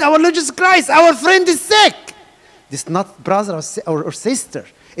to meet our Lord Jesus Christ. Our friend is sick." This is not brother or sister.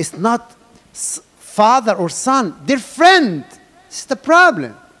 It's not father or son. Their friend. This is the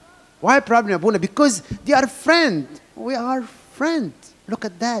problem. Why problem, Abuna? Because they are friend. We are friend. Look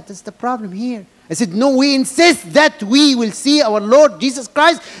at that. That's the problem here. I said, "No, we insist that we will see our Lord Jesus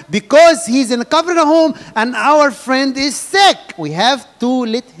Christ because he's in a Capernaum and our friend is sick. We have to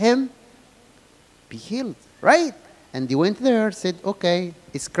let him be healed." Right? And they went there, said, "Okay,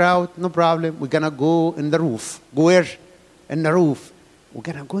 it's crowd, no problem. We're going to go in the roof." Go where? In the roof. We're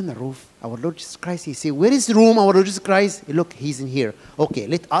going to go in the roof. Our Lord Jesus Christ, he said, "Where is the room, our Lord Jesus Christ?" Look, he's in here. Okay,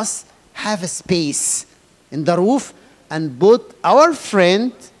 let us have a space in the roof and put our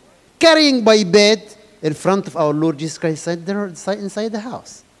friend carrying by bed in front of our Lord Jesus Christ inside the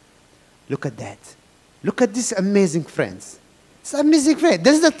house. Look at that. Look at this amazing friends. It's amazing friend.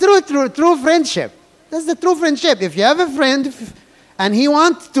 This is the true friendship. That's the true friendship. If you have a friend and he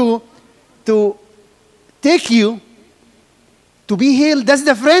wants to take you to be healed, that's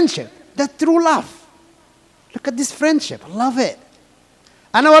the friendship. That's true love. Look at this friendship. I love it.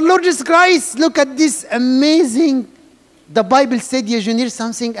 And our Lord Jesus Christ, look at this amazing. The Bible said, Yajunir,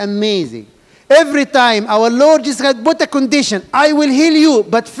 something amazing. Every time our Lord Jesus Christ put a condition, "I will heal you,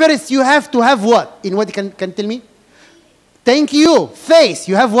 but first you have to have what?" In what you can tell me? Thank you. Faith.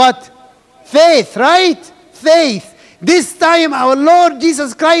 You have what? Faith, right? Faith. This time our Lord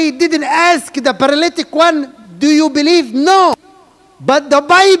Jesus Christ didn't ask the paralytic one, "Do you believe?" No. But the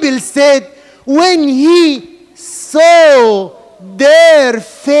Bible said when he saw their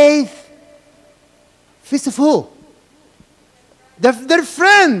faith of who? Their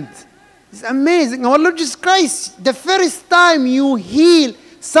friend. It's amazing. Our Lord Jesus Christ, the first time you heal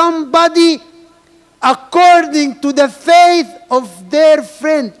somebody according to the faith of their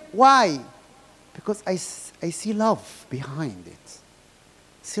friend. Why? Because I see love behind it.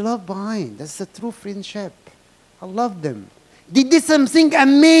 See love behind. That's a true friendship. I love them. They did something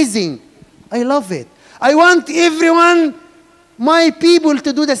amazing. I love it. I want everyone, my people,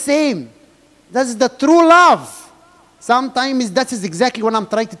 to do the same. That's the true love. Sometimes that is exactly what I'm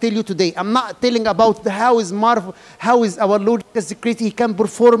trying to tell you today. I'm not telling about how is our Lord Jesus Christ, he can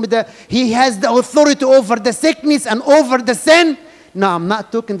perform he has the authority over the sickness and over the sin. No, I'm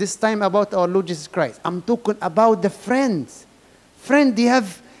not talking this time about our Lord Jesus Christ. I'm talking about the friends. Friend, they had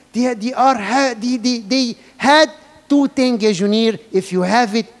two things, Junir. If you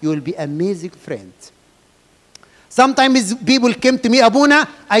have it, you will be amazing friend. Sometimes people came to me, Abuna,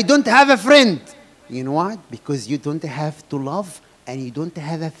 I don't have a friend. You know what? Because you don't have to love and you don't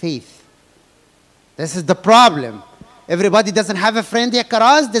have a faith. This is the problem. Everybody doesn't have a friend,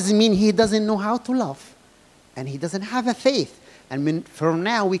 Karaz, doesn't mean he doesn't know how to love. And he doesn't have a faith. And from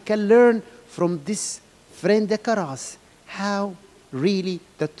now we can learn from this friend Karaz how really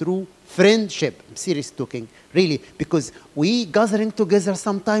the true friendship. I'm serious talking, really, because we gathering together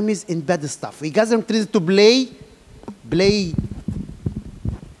sometimes in bad stuff. We gathering together to play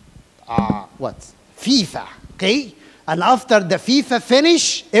what? FIFA, okay? And after the FIFA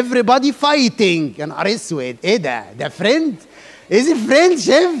finish, everybody fighting. And Ariswed, the friend? Is it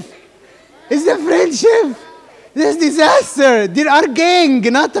friendship? Is it friendship? This disaster. They are gang,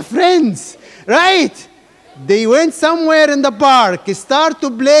 not friends, right? They went somewhere in the park, start to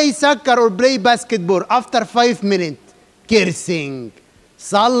play soccer or play basketball. After 5 minutes, cursing,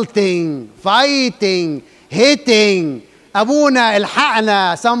 salting, fighting, hitting. Abuna,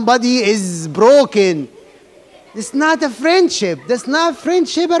 الحقنا, somebody is broken. It's not a friendship. That's not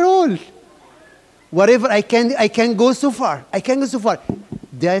friendship at all. Whatever, I can go so far. I can go so far.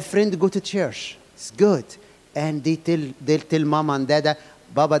 Their friend go to church. It's good. And they'll tell mama and dada,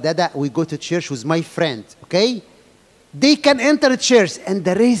 Baba, dada, we go to church with my friend, okay? They can enter church and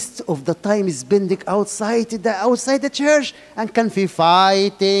the rest of the time is spending outside the church and can be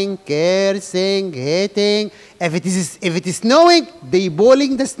fighting, cursing, hitting. If it is snowing, they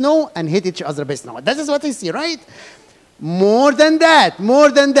bowling the snow and hit each other by snow. That is what I see, right? More than that,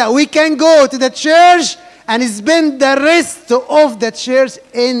 we can go to the church and spend the rest of the church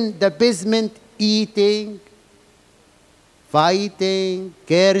in the basement eating, fighting,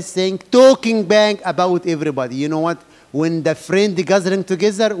 cursing, talking bang about everybody. You know what? When the friend gathering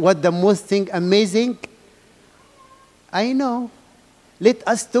together, what the most thing amazing? I know. Let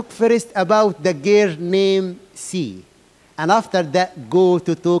us talk first about the girl named C. And after that, go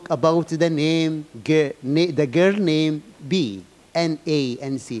to talk about the girl named B, and A,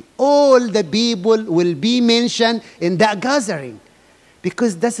 and C. All the people will be mentioned in that gathering.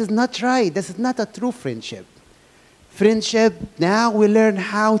 Because this is not right. This is not a true friendship. Friendship, now we learn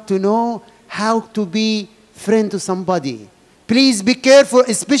how to know how to be friend to somebody. Please be careful,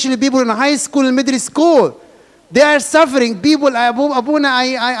 especially people in high school and middle school. They are suffering. People, Abuna,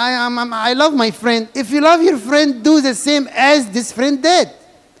 I love my friend. If you love your friend, do the same as this friend did.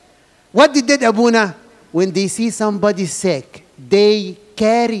 What they did, Abuna? When they see somebody sick, they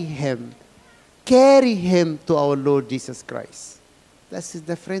carry him to our Lord Jesus Christ. That's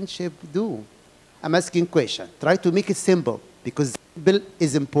the friendship do. I'm asking a question. Try to make it simple because simple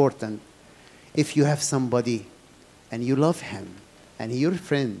is important. If you have somebody and you love him and your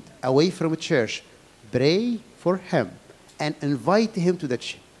friend away from a church, pray for him and invite him to the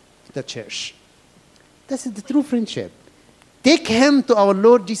church. That's the true friendship. Take him to our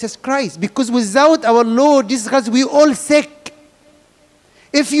Lord Jesus Christ, because without our Lord Jesus Christ, we all sick.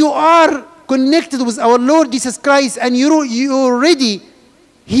 If you are connected with our Lord Jesus Christ and you already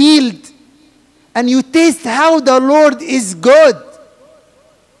healed and you taste how the Lord is good,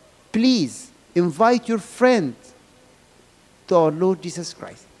 please invite your friend to our Lord Jesus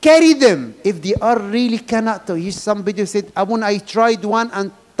Christ. Carry them if they are really cannot. Somebody said, I tried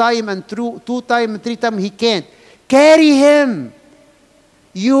one time and two times and three times, he can't. Carry him.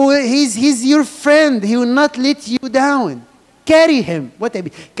 He's your friend. He will not let you down. Carry him. What I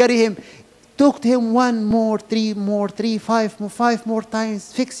mean? Carry him. Talk to him one more, three more, five more times,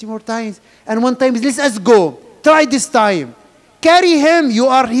 6 more times. And one time, let's go. Try this time. Carry him. You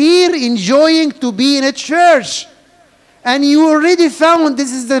are here enjoying to be in a church. And you already found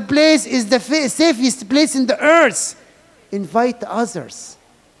this is the place, is the safest place in the earth. Invite others.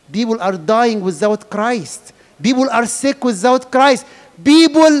 People are dying without Christ. People are sick without Christ.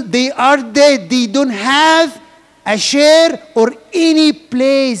 People, they are dead. They don't have a share or any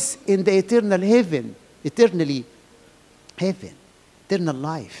place in the eternal heaven. Eternal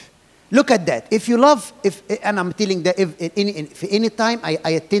life. Look at that. If you love, and I'm telling that if any time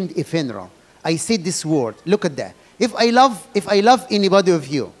I attend a funeral, I say this word. Look at that. If I love anybody of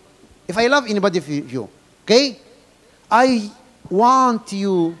you, okay, I want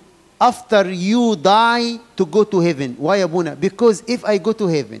you after you die to go to heaven. Why, Abuna? Because if I go to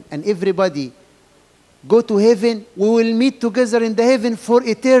heaven and everybody go to heaven, we will meet together in the heaven for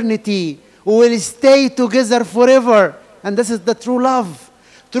eternity. We will stay together forever. And this is the true love.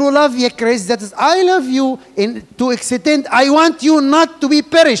 True love, yeah, Christ, that is, I love you to extent, I want you not to be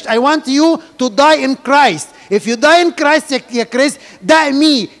perished. I want you to die in Christ. If you die in Christ, yeah, Christ, die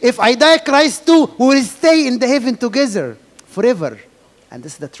me. If I die Christ too, we will stay in the heaven together forever. And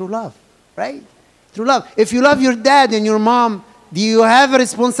this is the true love, right? True love. If you love your dad and your mom, do you have a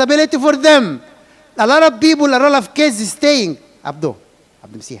responsibility for them? A lot of people, a lot of kids is staying. Abdo,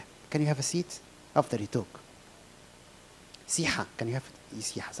 Msiha, can you have a seat? After he talk. Siha, can you have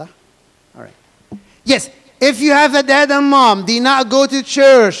Siha, sah? All right. Yes, if you have a dad and mom, do not go to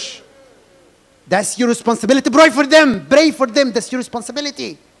church. That's your responsibility. Pray for them. Pray for them. That's your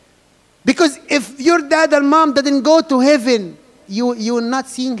responsibility. Because if your dad and mom didn't go to heaven, you are not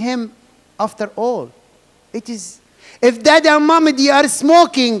seeing him after all. It is, if dad and mom, they are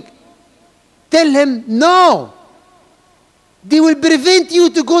smoking, tell him no. They will prevent you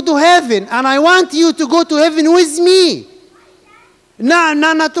to go to heaven, and I want you to go to heaven with me. No,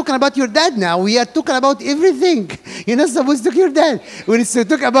 not talking about your dad now. We are talking about everything. You're not supposed to talk your dad. We need to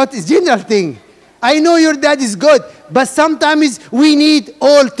talk about this general thing. I know your dad is good, but sometimes we need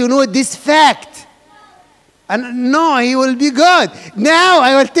all to know this fact. And no, he will be good. Now,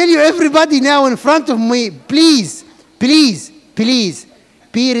 I will tell you everybody now in front of me, please, please, please,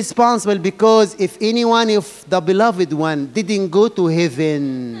 be responsible, because if anyone of the beloved one didn't go to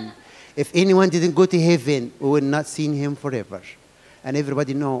heaven, if anyone didn't go to heaven, we will not see him forever. And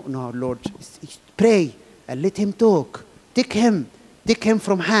everybody know, no, Lord, pray and let him talk. Take him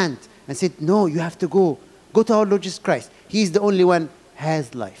from hand and say, no, you have to go. Go to our Lord Jesus Christ. He is the only one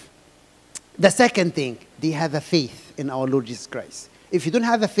has life. The second thing, they have a faith in our Lord Jesus Christ. If you don't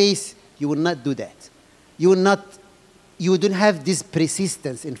have a faith, you will not do that. You don't have this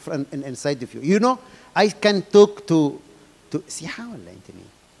persistence inside of you. You know, I can talk to Siha or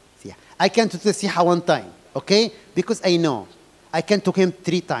Siha. I can talk to Siha one time, okay? Because I know. I can talk him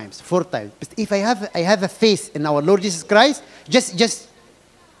 3 times, 4 times. But if I have a faith in our Lord Jesus Christ, exactly.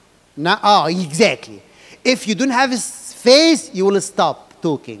 If you don't have his faith, you will stop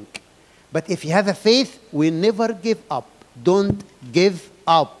talking. But if you have a faith, we never give up. Don't give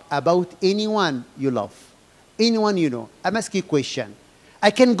up about anyone you love, anyone you know. I'm asking you a question.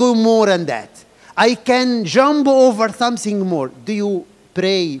 I can go more than that. I can jump over something more. Do you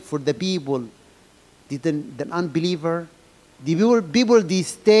pray for the people, the unbeliever? The people, they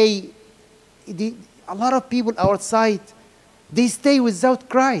stay, a lot of people outside, they stay without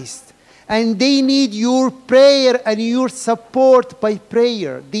Christ. And they need your prayer and your support by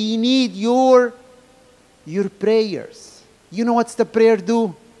prayer. They need your prayers. You know what's the prayer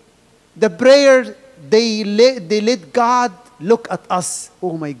do? The prayer, they let God look at us.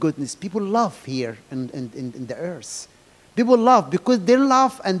 Oh my goodness, people love here in the earth. People love, because their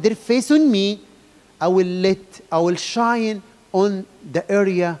love and their faith on me, I will shine on the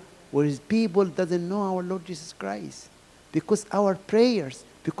area where people doesn't know our Lord Jesus Christ. Because our prayers,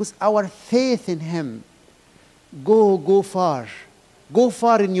 because our faith in him, go far. Go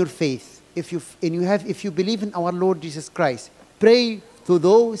far in your faith. If you believe in our Lord Jesus Christ, pray to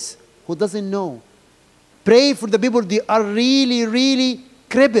those who doesn't know. Pray for the people that are really, really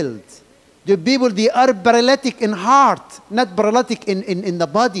crippled. The people, they are paralytic in heart, not paralytic in the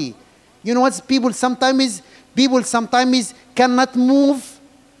body. You know what? People sometimes cannot move.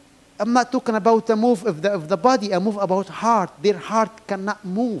 I'm not talking about the move of the body. I move about heart. Their heart cannot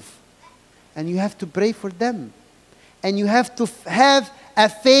move. And you have to pray for them. And you have to have a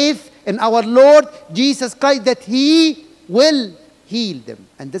faith in our Lord Jesus Christ that he will heal them.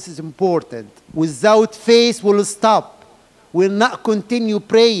 And this is important. Without faith, we'll stop. We'll not continue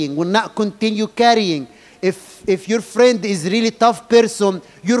praying. We'll not continue carrying. If your friend is really tough person,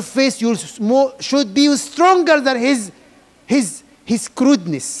 your faith should be stronger than his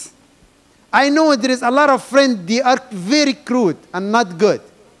crudeness. I know there is a lot of friends, they are very crude and not good.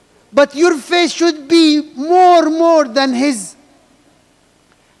 But your faith should be more than his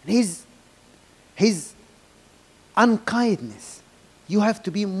unkindness. You have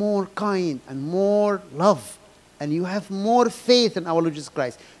to be more kind and more love. And you have more faith in our Lord Jesus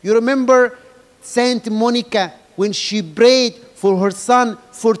Christ. You remember Saint Monica, when she prayed for her son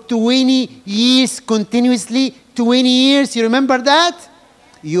for 20 years continuously, 20 years, you remember that?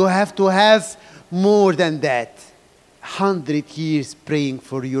 You have to have more than that. 100 years praying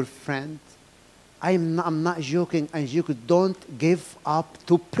for your friend. I'm not joking. And you don't give up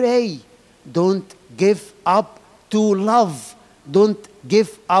to pray. Don't give up to love. Don't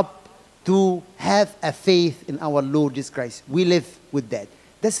give up to have a faith in our Lord Jesus Christ. We live with that.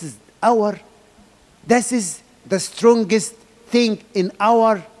 This is the strongest thing in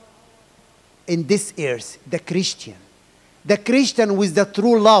this earth, the Christian. The Christian with the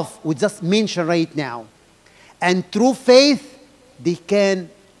true love, we just mentioned right now. And true faith, they can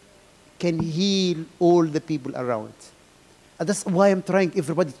heal all the people around. And that's why I'm trying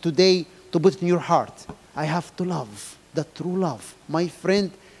everybody today to put in your heart. I have to love, the true love. My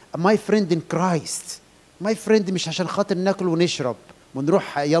friend in Christ. My friend مش عشان خاطر ناكل ونشرب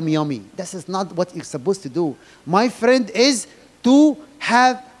ونروح yummy. This is not what you're supposed to do. My friend is to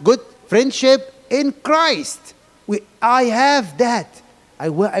have good friendship in Christ. I have that.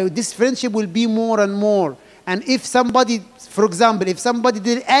 This friendship will be more and more. And if somebody, for example, if somebody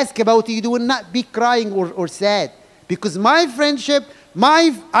did ask about you, you will not be crying or sad. Because my friendship,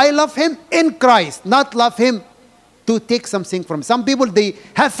 I love him in Christ, not love him to take something from. Some people, they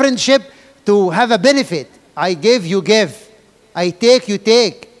have friendship to have a benefit. I give, you give. I take, you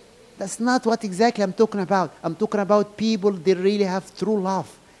take. That's not what exactly I'm talking about. I'm talking about people, they really have true love.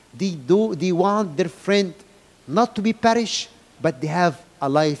 They want their friend not to be perished, but they have a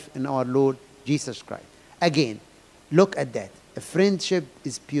life in our Lord Jesus Christ. Again, look at that. A friendship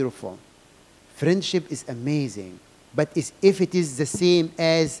is beautiful. Friendship is amazing. But if it is the same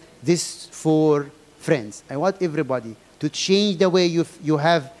as this for friends, I want everybody to change the way you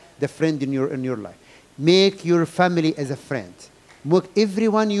have the friend in your life. Make your family as a friend. Make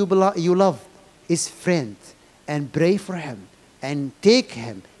everyone you love is friend. And pray for him. And take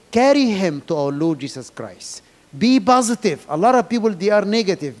him. Carry him to our Lord Jesus Christ. Be positive. A lot of people, they are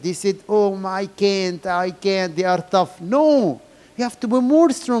negative. They said, oh, I can't. They are tough. No. You have to be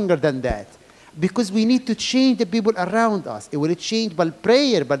more stronger than that. Because we need to change the people around us. It will change by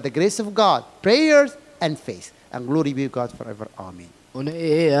prayer, by the grace of God. Prayers and faith. And glory be to God forever. Amen.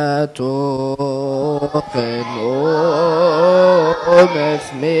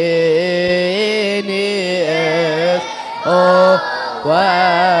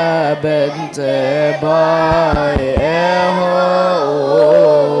 وبنت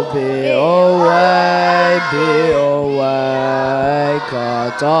بايه بيوي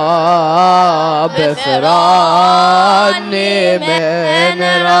كتاب فراني من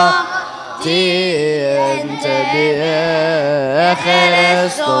راتي انت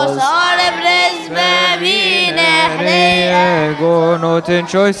بخريستوس Gonotin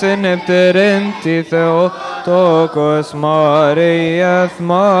choisin nepterenti Theotokos Mariath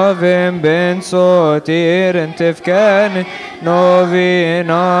Mavim Ben Sotir Entifkan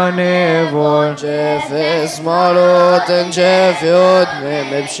Novina Nevon Jefes Marotin Jef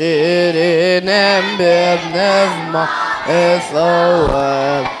Yodmim Bshirin Embib Nevma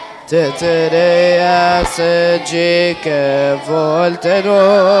Ethoab تترياس جيك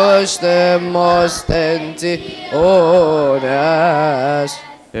فولتروش تموستنتي أوناس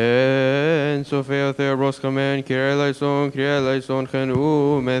En Sophia Theobros command, Kyrie eleison,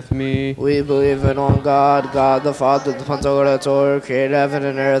 Chenu Methmi. We believe in one God, God the Father, the Pantocrator, created heaven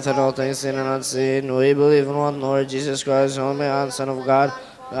and earth and all things seen and unseen. We believe in one Lord, Jesus Christ, only Son, Son of God,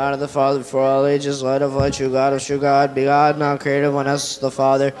 God of the Father, before all ages, light of light, true God of true God, begotten, not created, one as the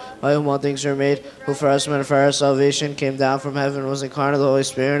Father, by whom all things were made, who for us men, for our salvation, came down from heaven, was incarnate of the Holy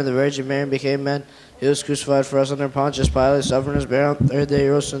Spirit, and the Virgin Mary became man. He was crucified for us under Pontius Pilate, suffered and was buried. On the third day he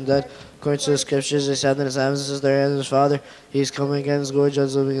rose from the dead. According to the Scriptures, he said in his heavens, is their hand of his Father. He is coming again, his glory,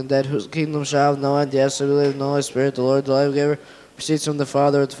 judge living and dead, whose kingdom shall have no end. Yes, I believe in the Holy Spirit, the Lord, the life giver, proceeds from the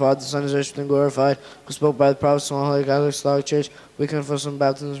Father, with the Father, the Son is worshipped and glorified, who spoke by the prophets in the Holy Catholic Catholic Church. We confess some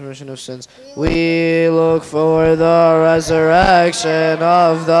baptism and remission of sins. We look for the resurrection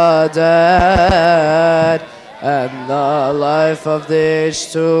of the dead and the life of the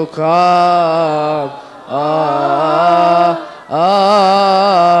age to come.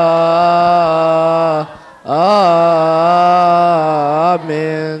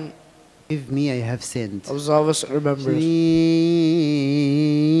 Amen. Give me, I have sinned. Absolve us and remember us. Kneel.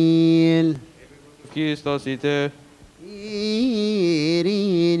 Christos ite. Irini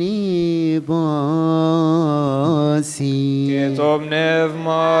basi. Ketom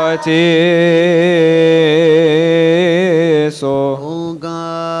nevmatiso. O God,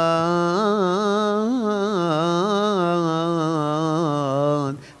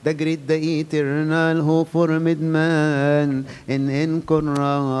 the great, the eternal, who formed man in incorruption.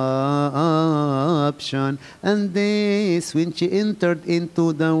 And this, when she entered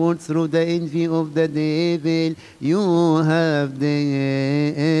into the world through the envy of the devil, you have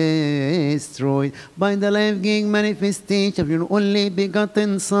destroyed by the life-giving manifestation of your only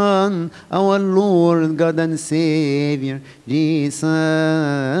begotten Son, our Lord, God and Savior,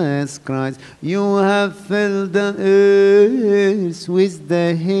 Jesus Christ. You have filled the earth with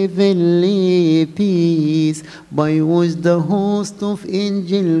the heavenly peace, by which the host of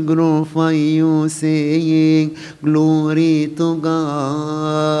angels glorify you, saying, Glory to God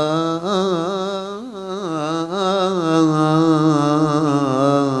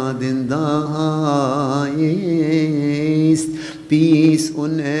in the highest, peace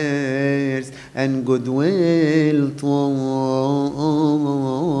on earth and goodwill towards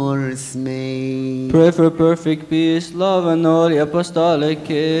me. Pray for perfect peace, love, and holy apostolic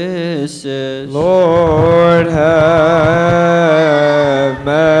kisses. Lord, have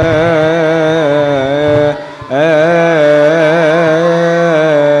mercy.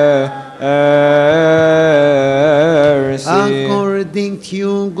 According to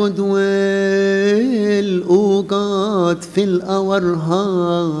your goodwill, O God, fill our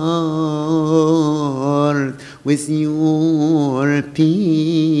heart with your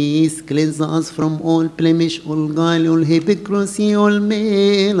peace. Cleanse us from all blemish, all guile, all hypocrisy, all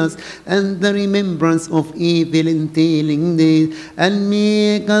malice, and the remembrance of evil entailing days, and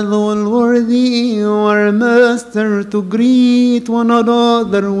make us all worthy, our Master, to greet one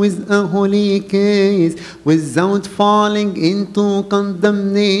another with a holy kiss, without falling into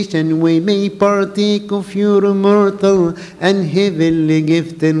condemnation. We may partake of your immortal and heavenly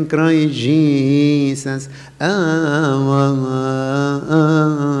gift in Christ Jesus, our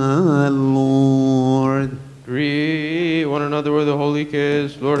Lord. Greet one another with a holy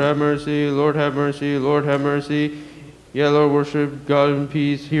kiss. Lord have mercy, Lord have mercy, Lord have mercy. Yeah, Lord, worship God in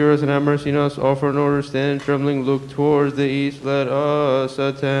peace. Hear us and have mercy on us. Offer an order, stand trembling, look towards the east. Let us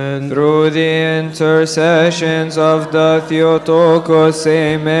attend. Through the intercessions of the Theotokos,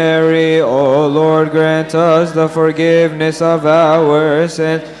 Saint Mary, O Lord, grant us the forgiveness of our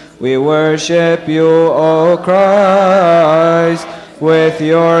sins. We worship you, O Christ, with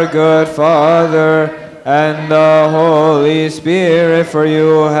your good Father and the Holy Spirit, for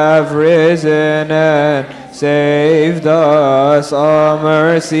you have risen and saved us. A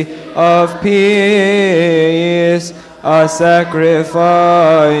mercy of peace, a sacrifice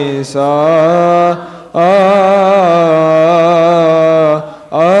of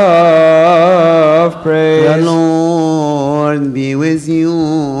praise. The Lord be with you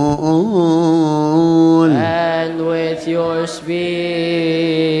all. And with your spirit.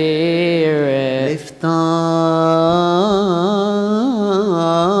 Lift up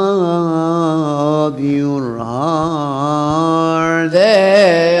your heart.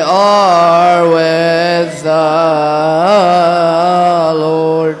 They are with the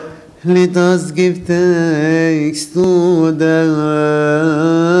Lord. Let us give thanks to the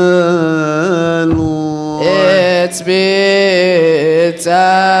Lord. It's meet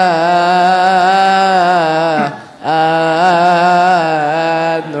and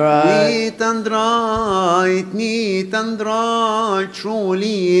right. Meet and right, meet and right,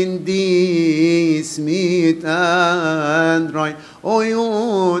 truly in this meet and right. O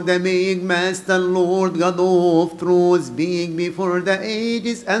you, the meek Master, Lord God of truth, being before the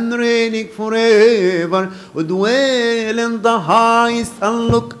ages and reigning forever, who dwell in the highest and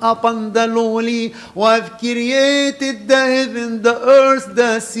look upon the lowly, who have created the heaven, the earth,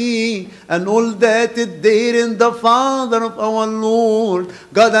 the sea, and all that is therein, the Father of our Lord,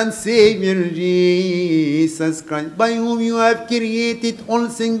 God and Savior Jesus Christ, by whom you have created all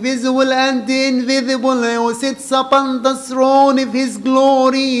things visible and invisible, who sits upon the throne of his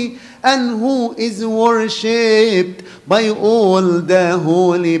glory, and who is worshipped by all the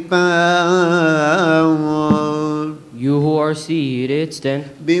holy power. You who are seated, stand.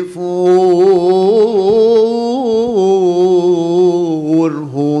 Before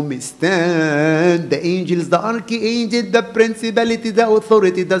whom stand the angels, the archangels, the principality, the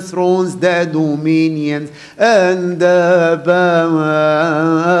authority, the thrones, the dominions, and the power.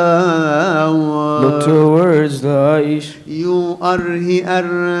 Look towards the east. You are here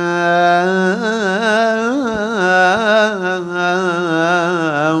around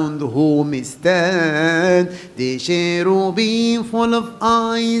whom stand the cherubim full of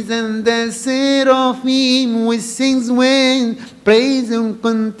eyes, and the seraphim with sings when praise him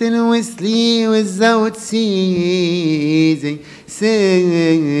continuously without ceasing,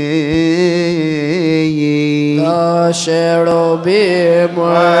 saying, The cherubim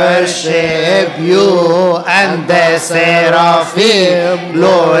worship you, and the seraphim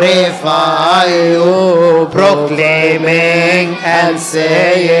glorify you, proclaiming and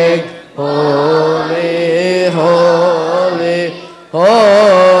saying, Holy, holy,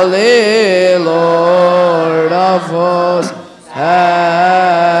 holy Lord of hosts,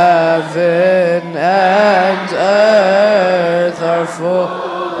 heaven and earth are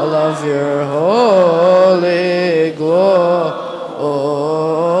full of your holy glory.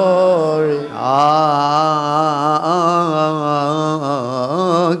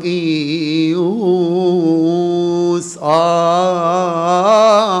 Agios, Agios,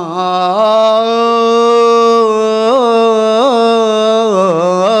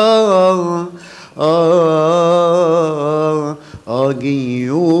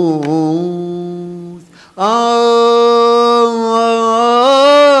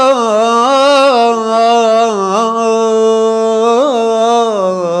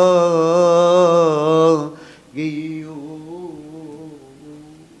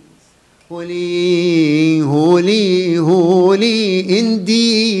 Holy, holy, holy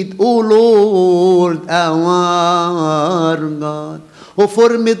indeed, O Lord our God, who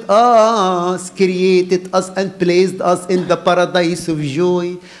formed us, created us, and placed us in the paradise of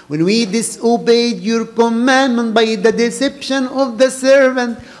joy. When we disobeyed your commandment by the deception of the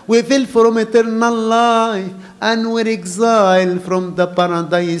servant, we fell from eternal life and were exiled from the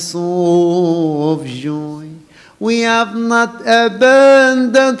paradise of joy. We have not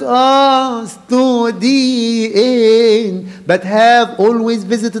abandoned us to the end, but have always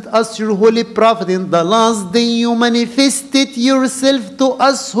visited us, your holy prophet. In the last day you manifested yourself to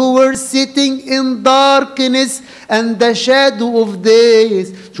us who were sitting in darkness and the shadow of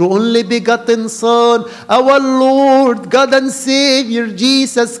days, through only begotten Son, our Lord, God and Savior,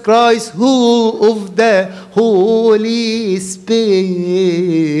 Jesus Christ, who of the Holy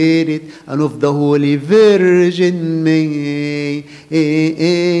Spirit and of the Holy Virgin Mary. Amen.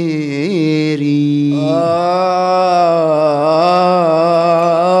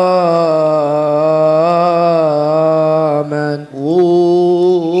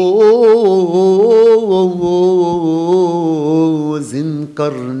 Was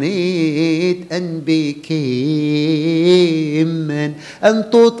incarnate and became man,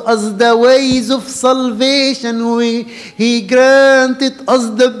 and taught us the ways of salvation. He granted us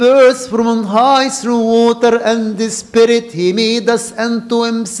the birth from on high through water and the Spirit. He made us unto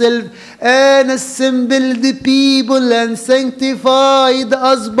himself an assembled people and sanctified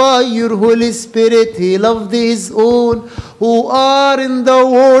us by your Holy Spirit. He loved his own who are in the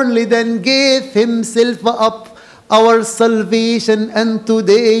world and gave himself up our salvation unto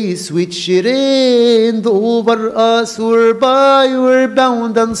days which reigned over us, whereby we're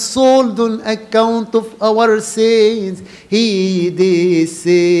bound and sold on account of our sins. He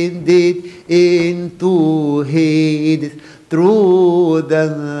descended into Hades through the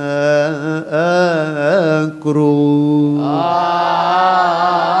cross.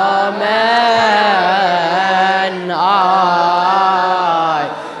 Amen. I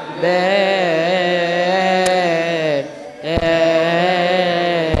bear.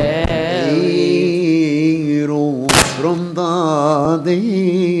 He rose from the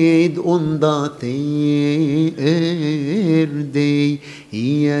dead on the third day.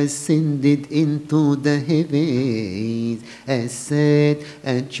 He ascended into the heavens, as sat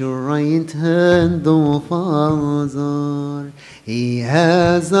at your right hand, O Father. He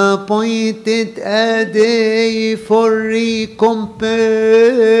has appointed a day for recompense,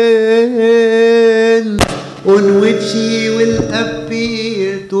 on which he will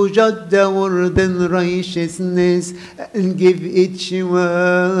appear to judge the world in righteousness and give each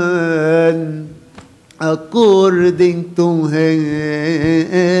one according to his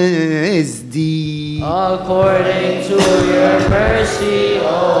deed. According to your mercy,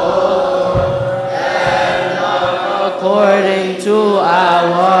 O Lord, and according to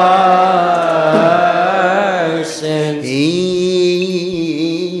our sins. He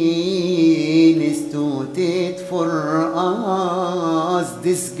instituted for us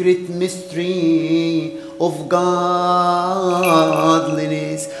this great mystery of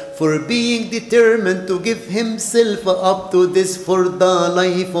godliness, for being determined to give himself up to this for the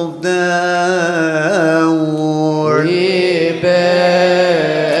life of the world. We believe.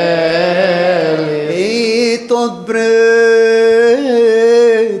 He took bread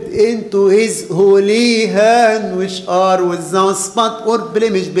into his holy hand, which are without spot or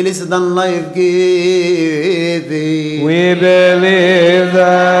blemish, blessed and life-giving. We believe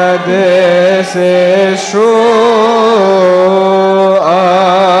that this is true.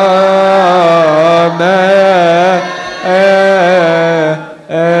 Amen.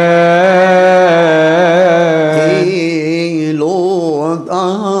 Hey, Lord,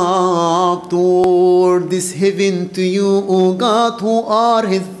 up toward this heaven to you, O God, who are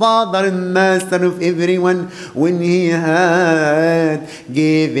his Father and Master of everyone, when he had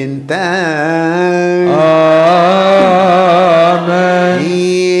given thanks. Amen. He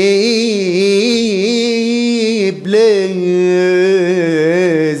blessed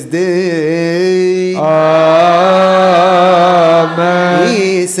thee. Amen.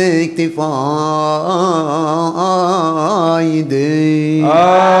 He sanctified thee.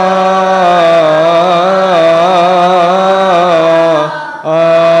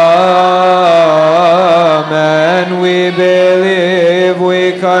 Amen. We believe,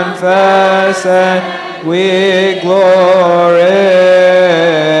 we confess, and we glorify.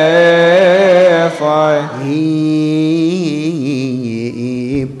 He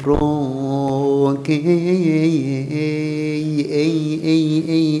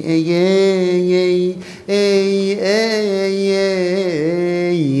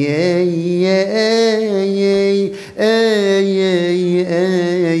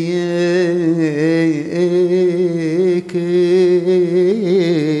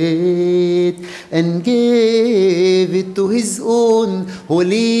and gave it to his own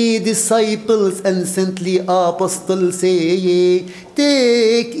holy disciples and saintly apostles, saying,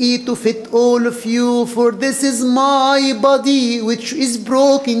 Take, eat of it, all of you, for this is my body, which is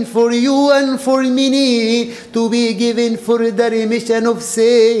broken for you and for many, to be given for the remission of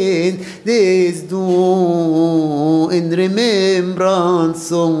sin. This do in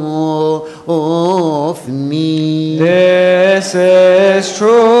remembrance of me. This is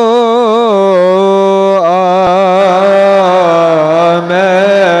true.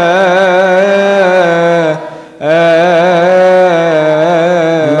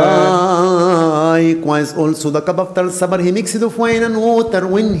 Likewise also the cup after supper he mixed of wine and water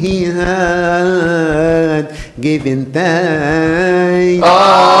when he had given thanks. Amen.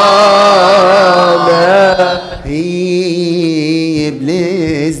 He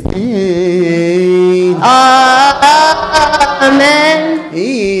blessed thee. Amen.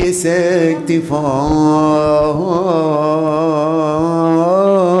 He sanctified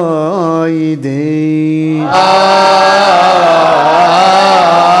thee. Amen.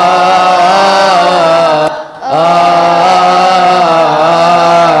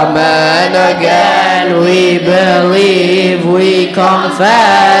 Again we believe, we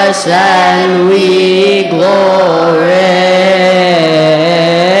confess, and we glorify.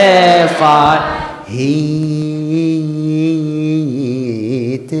 He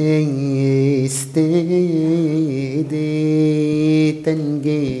tasted it and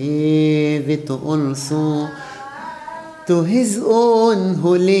gave it also to his own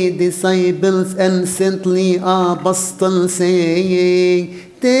holy disciples and saintly apostles, saying,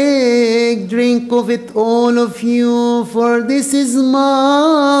 Take, drink of it, all of you, for this is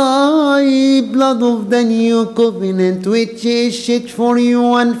my blood of the new covenant, which is shed for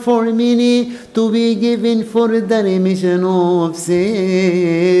you and for many, to be given for the remission of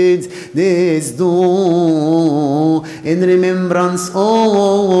sins. This do in remembrance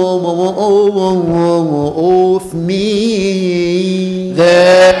of me.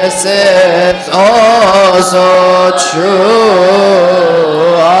 This is also true.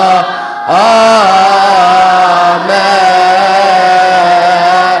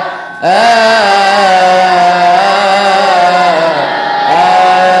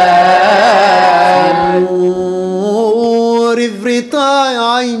 For every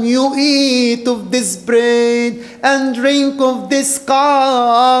time you eat of this bread and drink of this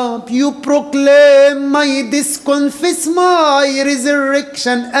cup, you proclaim my death, confess my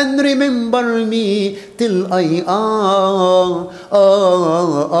resurrection, and remember me till I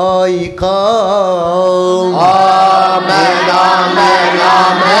come. Amen, amen,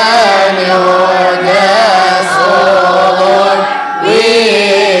 amen. Your death, O Lord, we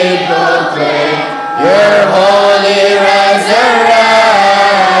proclaim your holy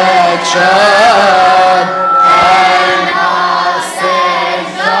resurrection, and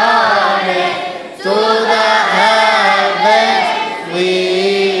ascension to the heavens we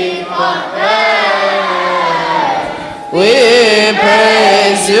confess. We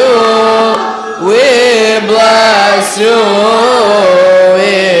praise you, we bless you,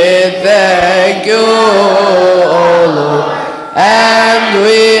 we thank you, O Lord, and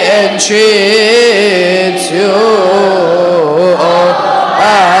we entreat you.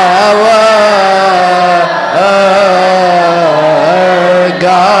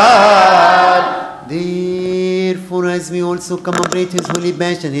 also commemorate his holy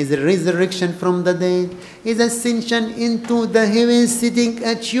passion, his resurrection from the dead, his ascension into the heavens, sitting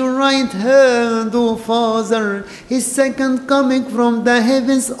at your right hand, O Father, his second coming from the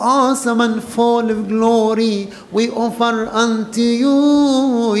heavens, awesome and full of glory. We offer unto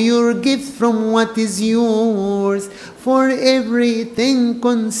you your gift from what is yours, for everything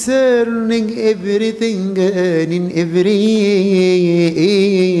concerning everything and in everything.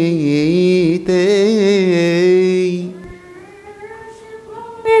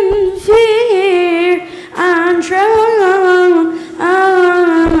 In fear and trembling,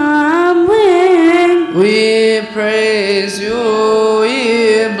 we praise you,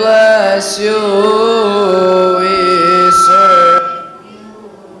 we bless you, we serve you,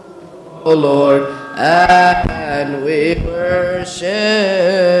 O Lord, and we worship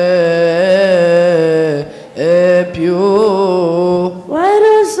you. let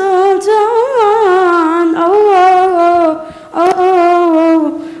us all down, amen.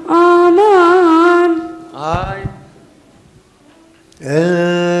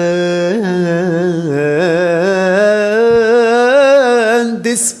 And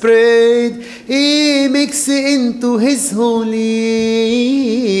this bread he makes into his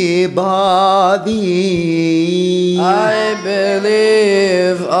holy body. I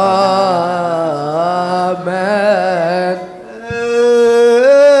believe, amen.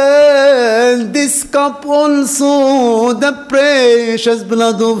 And this cup also, the precious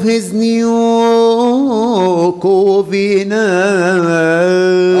blood of his new covenant.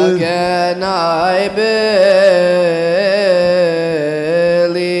 Again I believe.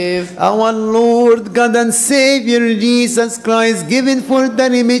 Our Lord God and Savior Jesus Christ, given for the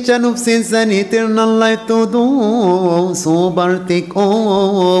remission of sins and eternal life to those who partake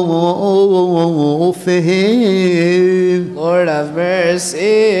of him. Lord have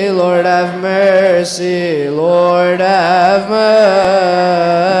mercy, Lord have mercy, Lord have mercy.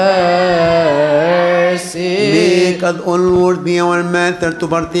 May God, O Lord, be our matter to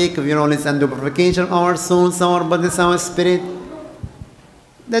partake of your holiness and the purification of our souls, our bodies, our spirit,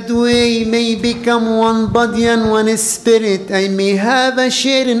 that we may become one body and one spirit, and may have a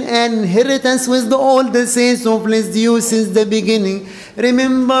share in an inheritance with all the saints who blessed you since the beginning.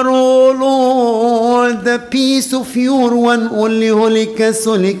 Remember, O Lord, the peace of your one only holy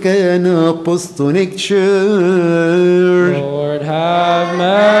Catholic and Apostolic Church. Lord, have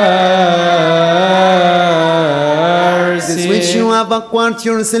mercy. This which you have acquired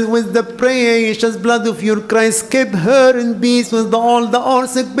yourself with the precious blood of your Christ, keep her in peace with all the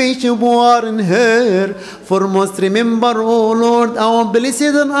usurpation who are in her. Foremost, remember, O Lord, our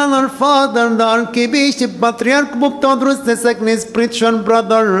blessed and our Father, the Archbishop, Patriarch of Todros the second, his spiritual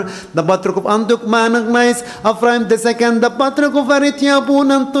brother, the Patriarch of Antioch, Managnais, Ephraim the second, the Patriarch of Aritia, Bon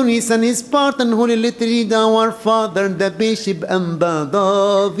Antonis, and his part and Holy Liturgy, our Father, the Bishop and the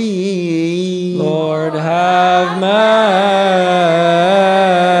David. Lord, have mercy.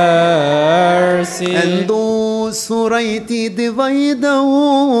 And those who rightly divide the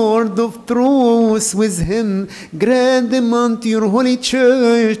word of truth with him, grant them unto your holy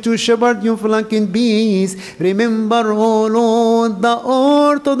church to shepherd your flock in peace. Remember, O Lord, the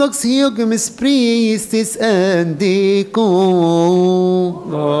Orthodox Huguenot priests and deacons.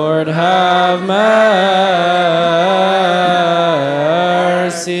 Lord, have mercy.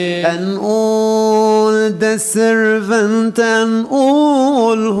 And all the servant and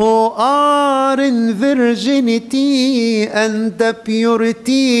all who are in virginity and the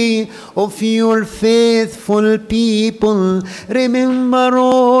purity of your faithful people, remember,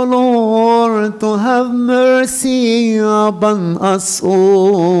 O Lord, to have mercy upon us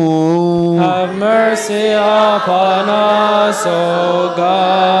all. Have mercy upon us, O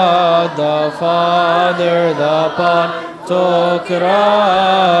God, the Father, the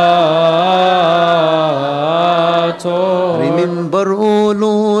Pantocrator. Remember, O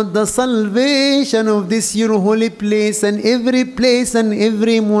Lord, the salvation of this your holy place and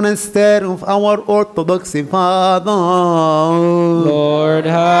every monastery of our Orthodox Father. Lord,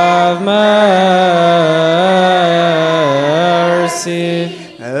 have mercy.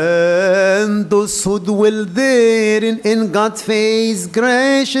 And those who dwell therein in God's face,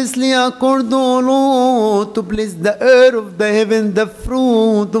 graciously accord, O Lord, to bless the air of the heaven, the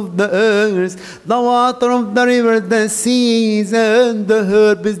fruit of the earth, the water of the river, the seas, and the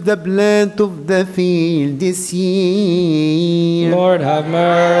herbs, the plant of the field this year. Lord, have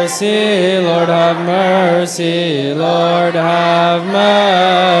mercy. Lord, have mercy. Lord, have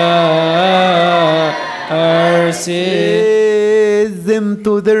mercy. spread them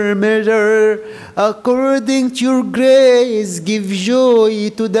to their measure. According to your grace, give joy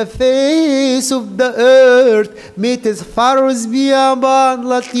to the face of the earth. May its furrows be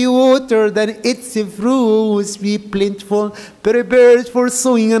abundantly watered, and its fruits be plentiful. Prepared for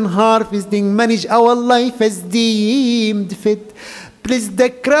sowing and harvesting, manage our life as deemed fit. Bless the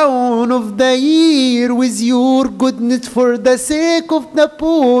crown of the year with your goodness for the sake of the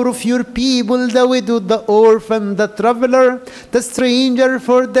poor of your people, the widow, the orphan, the traveler, the stranger,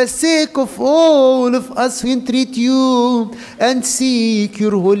 for the sake of all of us who entreat you and seek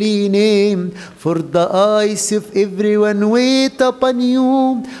your holy name. For the eyes of everyone wait upon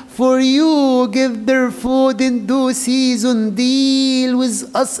you, for you give their food in due season. Deal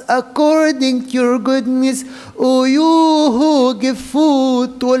with us according to your goodness. O you who give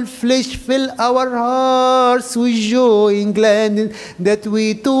food to all flesh, fill our hearts with joy and gladness, that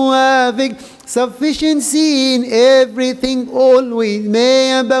we too having sufficiency in everything always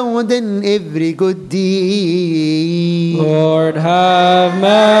may abound in every good deed. Lord, have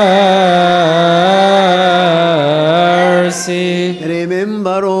mercy.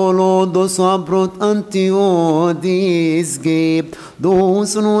 Remember, O Lord, those who are brought unto you this gift,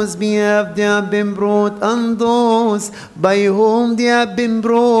 those on whose behalf they have been brought, and those by whom they have been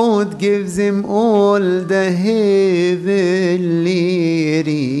brought. Give them all the heavenly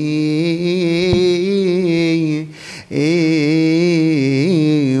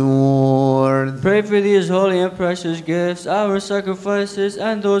reward. Pray for these holy and precious gifts, our sacrifices,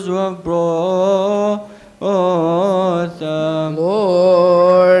 and those who have brought them.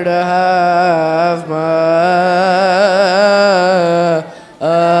 Lord, have mercy.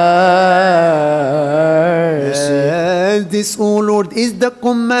 This, O Lord, is the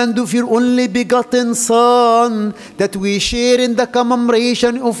command of your only begotten Son, that we share in the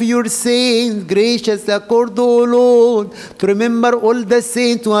commemoration of your saints. Gracious accord, O Lord, to remember all the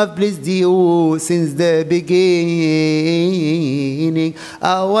saints who have blessed you since the beginning.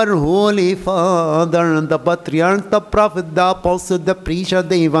 Our Holy Father, the Patriarch, the Prophet, the Apostle, the Preacher,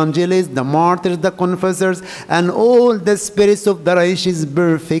 the Evangelist, the Martyrs, the Confessors, and all the spirits of the righteous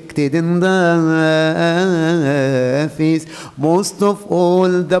perfected in the faith. Most of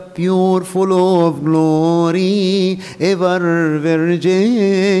all, the pure, full of glory, ever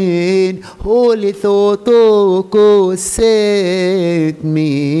Virgin, Holy Theotokos, set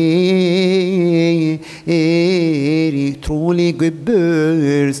me, truly good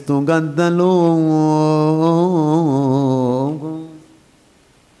birth to God the Lord.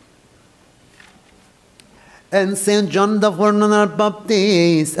 And Saint John the Forerunner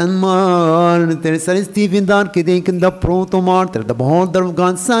Baptist, and martyr, Saint Stephen the Archdeacon, the proto-martyr, the beholder of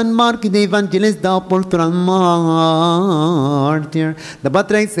God's Son, Mark the Evangelist, the apostle and martyr, the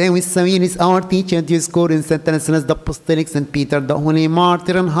Patriarch Saint Savinis, our teacher, and Dioscorus, Saint Anselmus, the Apostolic, Saint Peter, the Holy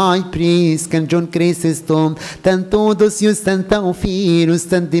Martyr and High Priest, Saint John Chrysostom, Saint Theodosius, Saint Theophilus,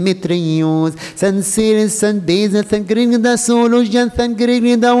 Saint Demetrius, Saint Cyril, Saint Basil, Saint Gregory the Theologian, Saint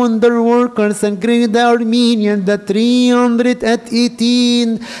Gregory the Wonder Worker, Saint Gregory the Armenian, the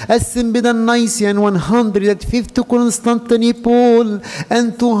 318 assembled at Nicaea, and 150 Constantinople,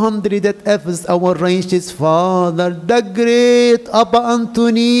 and 200 at Ephesus. Our righteous Father, the great Abba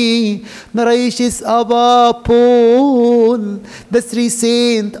Anthony, the righteous Abba Paul, the three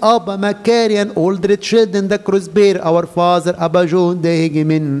saints, Abba Macarian, and all the children, the cross bearer, our Father Abba John the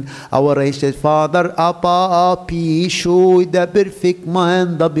Hegeman, our righteous Father Abba Pishu, the perfect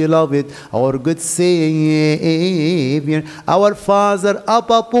man, the beloved, our good Savior, our Father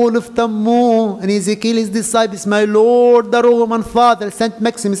Abba Paul of Tammu, and Ezekiel his disciples, my Lord the Roman Father, Saint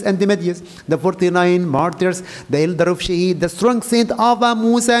Maximus and Demedius, the 49 martyrs, the elder of Shahid, the strong saint Abba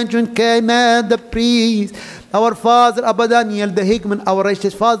Musa and John Kaima, the priest, our Father Abba Daniel the Higman, our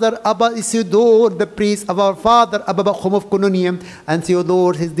righteous Father Abba Isidore the priest, of our Father Abba Bachum of Cononium, and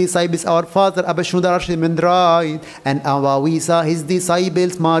Theodore his disciples, our Father Abba Shnudar Archimandrite, and Abba Wisa his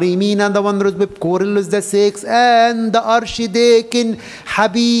disciples, Marimina and the wondrous Bib Corillus the sixth, and the Archdeacon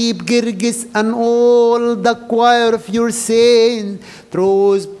Habib Girgis, and all the choir of your saints.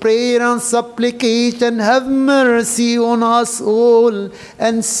 Through prayer and supplication, have mercy on us all,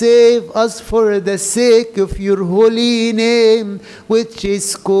 and save us for the sake of your holy name, which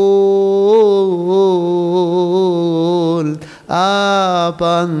is called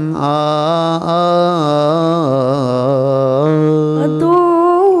upon us.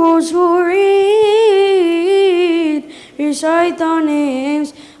 Those who read, recite the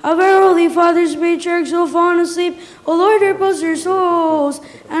names of our holy holy fathers, patriarchs who have fallen asleep, O Lord, repose their souls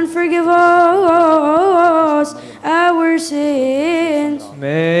and forgive us our sins.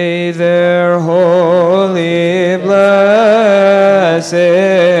 May their holy blessing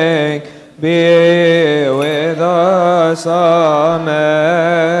be with us. Amen.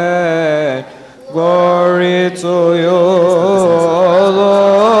 Glory to you,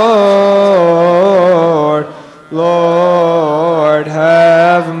 Lord. Lord,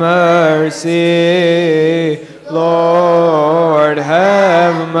 have mercy. Lord,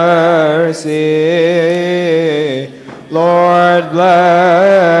 have mercy. Lord,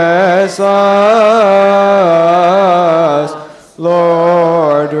 bless us.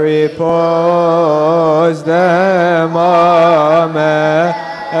 Lord, repose them. Amen.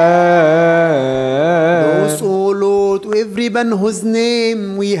 Those, O Lord, to everyone whose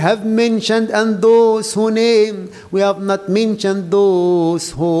name we have mentioned, and those whose name we have not mentioned,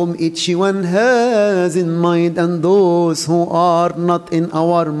 those whom each one has in mind, and those who are not in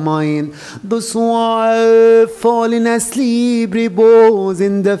our mind, those who are fallen asleep, repose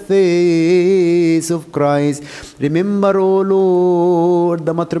in the face of Christ. Remember, O Lord,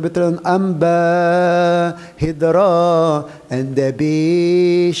 the Metropolitan Amba Hidra and the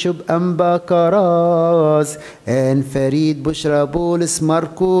Bishop Amba Karas and Farid Bushra Bolis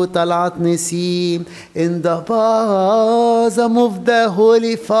Marco Talat Nisim in the bosom of the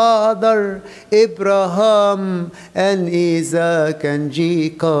Holy Father Abraham and Isaac and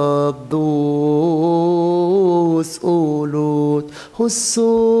Jacob, those, O Lord, whose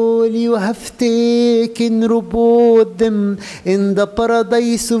soul you have taken, repose them in the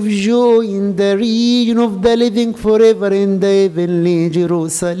paradise of joy, in the region of the living forever, in the heavenly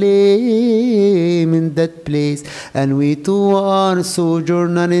Jerusalem, in that place. And we too are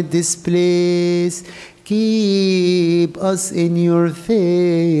sojourner in this place. Keep us in your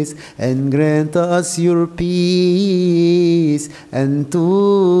face and grant us your peace and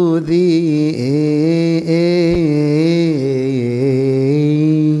to the end.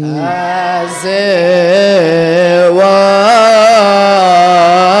 As it was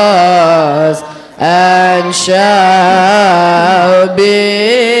and shall be,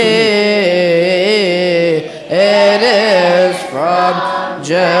 it is from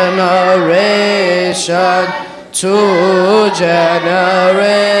generation to generation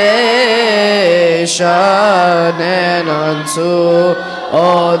and unto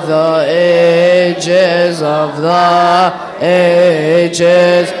all the ages of the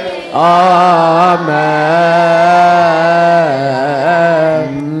ages. Amen.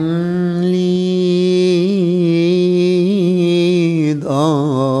 Lead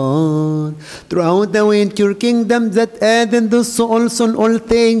on throughout the wind your kingdom that add in the souls on all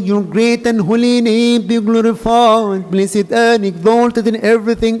things. Your great and holy name be glorified, blessed and exalted in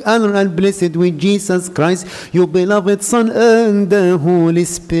everything, honor and blessed with Jesus Christ, your beloved Son, and the Holy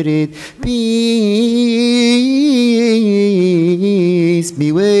Spirit. Peace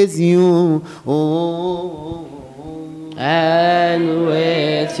be with you. Oh. And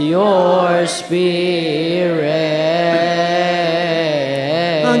with your spirit.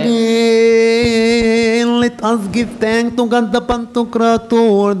 Again, let us give thanks to God the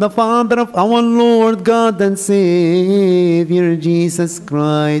Pantocrator, the Father of our Lord God and Savior Jesus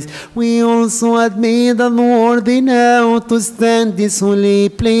Christ. We also admit the Lord now to stand this holy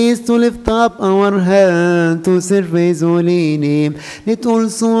place, to lift up our hand to serve His holy name. Let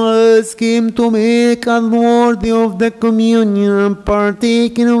also ask Him to make us worthy of the communion,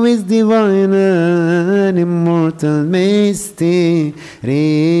 partaking of His divine and immortal mystery.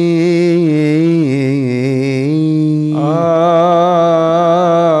 Amen.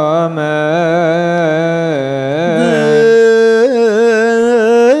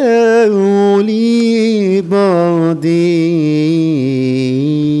 The holy body.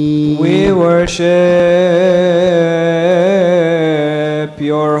 We worship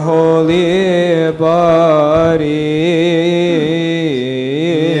your holy body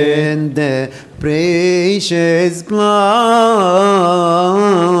And the precious blood.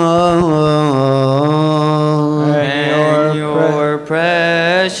 And your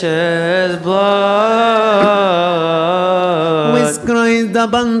precious blood. With Christ the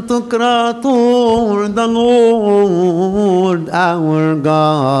Pantocrator, the Lord our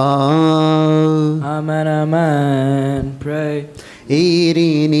God. Amen, amen. Pray.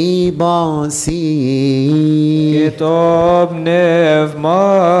 إيريني باسي كتاب نفماتي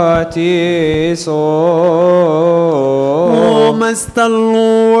Oh, Master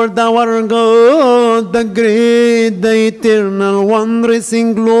Lord, our God, the great, the eternal, wondrous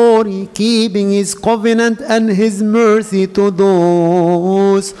in glory, keeping His covenant and His mercy to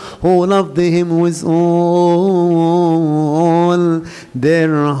those who love Him with all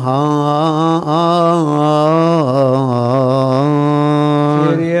their heart.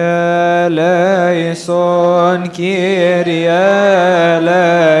 Kyrie eleison, Kyrie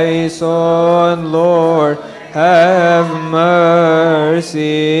eleison, Lord, have mercy.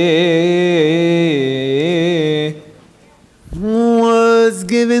 Was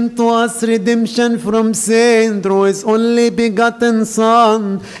given to us redemption from sin through His only begotten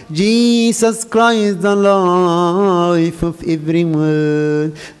Son, Jesus Christ, the life of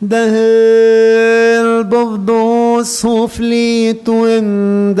everyone, the help of those who flee to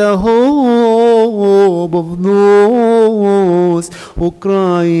Him, the hope of those who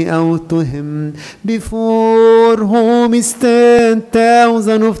cry out to Him, before whom is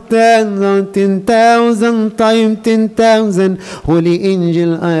 10,000 of 10,000, 10,000 times 10,000 holy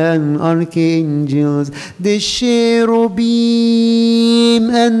angels and archangels, the cherubim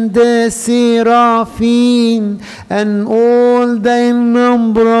and the seraphim, and all the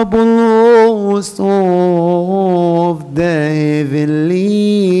innumerable host of the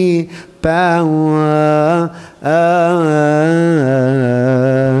heavenly power.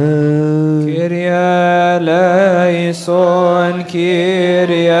 Kyrie eleison,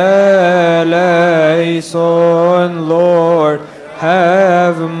 Kyrie eleison, Lord,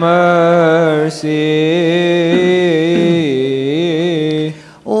 have mercy.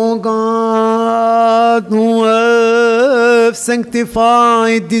 O God, who have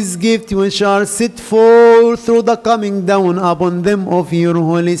sanctified this gift which are set forth through the coming down upon them of your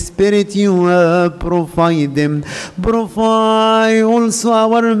Holy Spirit, you have provided them. Provide also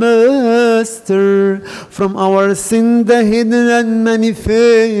our Master from our sin, the hidden and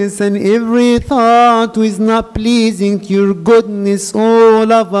manifest, and every thought which is not pleasing to your goodness, O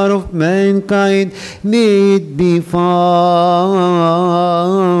lover of mankind, may it be far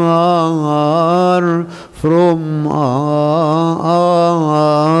from us.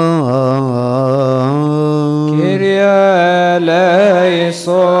 Kyrie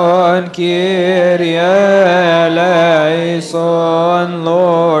eleison, Kyrie eleison,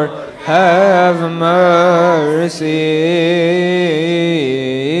 Lord, have mercy.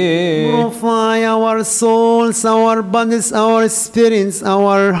 Purify our souls, our bodies, our spirits,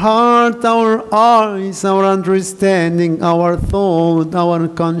 our heart, our eyes, our understanding, our thought, our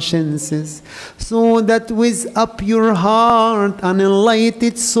consciences, so that with a pure heart, an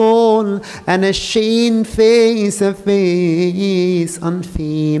enlightened soul, and a shamed face, a face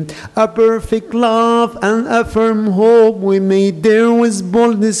unfeigned, a perfect love and a firm hope, we may dare with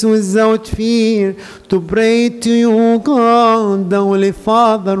boldness, without fear, to pray to you, God, the Holy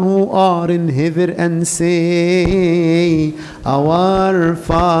Father, who are in heaven, and say, Our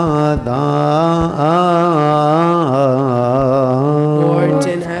Father, Lord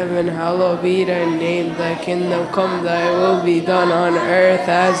in heaven, hallowed be thy name. Thy kingdom come, thy will be done on earth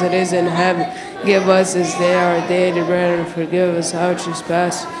as it is in heaven. Give us this day our daily bread, and forgive us our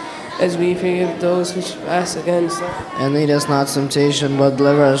trespasses, as we forgive those who trespass against us. And lead us not to temptation, but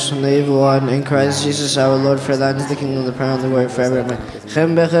deliver us from the evil one. In Christ Jesus our Lord, for thine is the kingdom, the power, and the glory forever. Amen.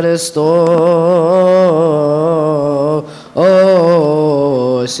 Chem b'Christos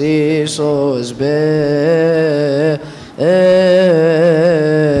Isus ben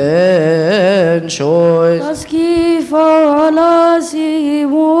choice. Paski fala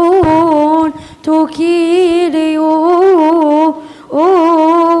Simon to Kyrio,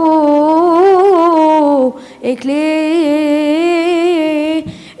 éclairate.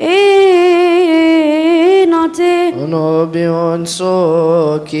 Onobion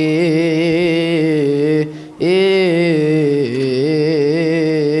soki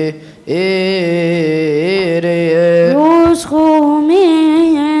Los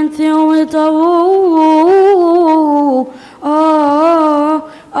comienzos de tabo.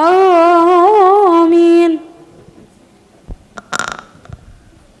 Amen.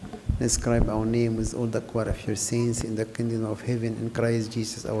 inscribe our name with all the choir of your saints in the kingdom of heaven in Christ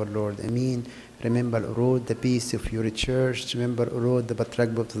Jesus our Lord. Amen. Remember, O Lord, the peace of your church. Remember, O Lord, the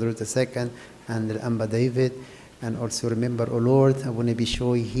Patriarch of the II and the Amba David. And also remember, O Lord, Abuna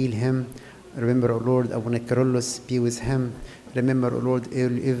Bishoy, heal him. Remember, O Lord, Abuna Carolus, be with him. Remember, O Lord,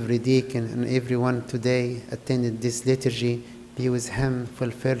 every deacon and everyone today attended this liturgy. Be with him,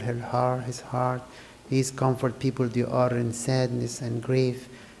 fulfill his heart. Please comfort people they are in sadness and grief,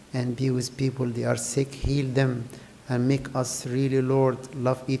 and be with people they are sick. Heal them and make us really, Lord,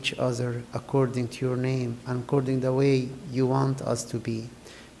 love each other according to your name and according the way you want us to be.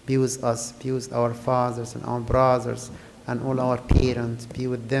 Be with us, be with our fathers and our brothers and all our parents. Be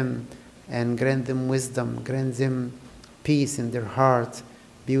with them and grant them wisdom, grant them peace in their heart.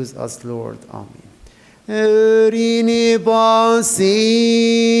 Be with us, Lord. Amen. Rini basi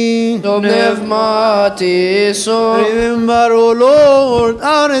Pneumati so. Remember, O Lord,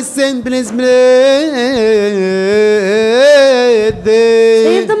 our assemblies blessed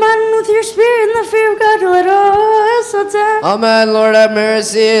Save the man with your spirit in the fear of God. Let us attend. Amen. Lord have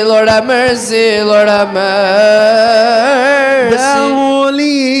mercy, Lord have mercy, Lord have mercy. The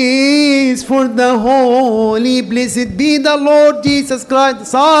holy is for the holy. Blessed be the Lord Jesus Christ, the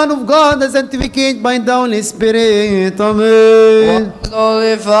Son of God, sanctified by the Holy Spirit. Amen. One is the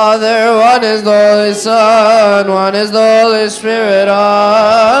Holy Father, one is the Holy Son, one is the Holy Spirit.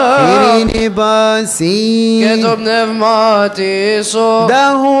 Rini basi Ketum pneumati so.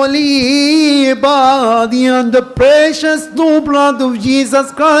 the holy body and the precious new blood of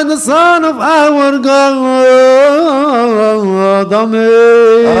Jesus Christ, the Son of our God. Amen.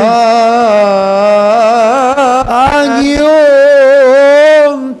 Agion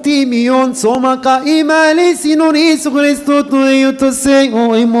timion somaka imali sinon Isu Christo tu eu to say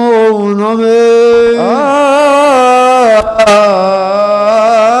o imon. Amen.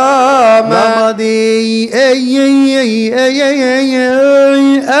 Namadi ay ay ay ay ay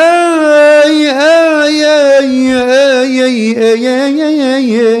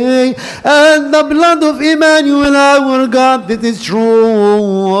ay, and the blood of Emmanuel our God, that is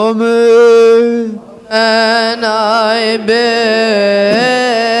true. Amen. And I believe.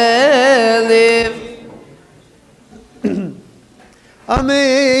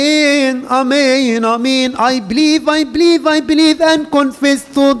 Amen, amen, amen. I believe, and confess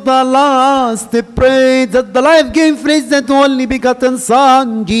to the last praise that the life-giving phrase that only begotten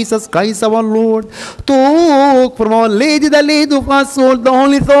Son, Jesus Christ our Lord, took from Our Lady, the Lady of us all, the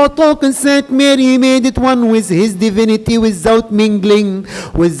only thought of Saint Mary, made it one with his divinity without mingling,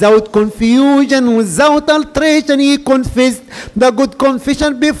 without confusion, without alteration. He confessed the good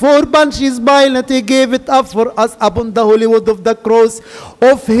confession before Pontius Pilate. He gave it up for us upon the holy wood of the cross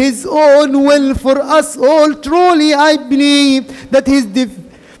of his own will for us all. Truly I believe that his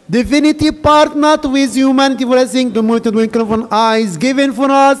divinity part not with humanity for a single multitude with eyes given for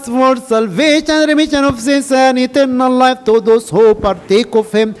us for salvation, remission of sins, and eternal life to those who partake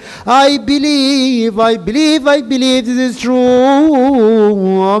of him. I believe this is true.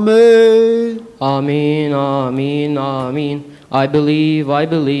 Amen. Amen, amen, amen. I believe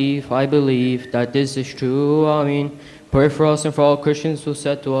that this is true. Amen. Pray for us and for all Christians who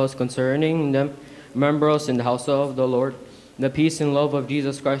said to us concerning them. Remember us in the house of the Lord. The peace and love of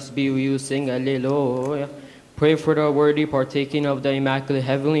Jesus Christ be with you. Sing Alleluia. Pray for the worthy partaking of the immaculate,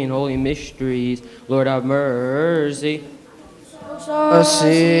 heavenly, and holy mysteries. Lord have mercy.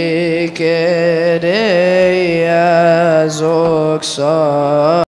 Sikere azoksa.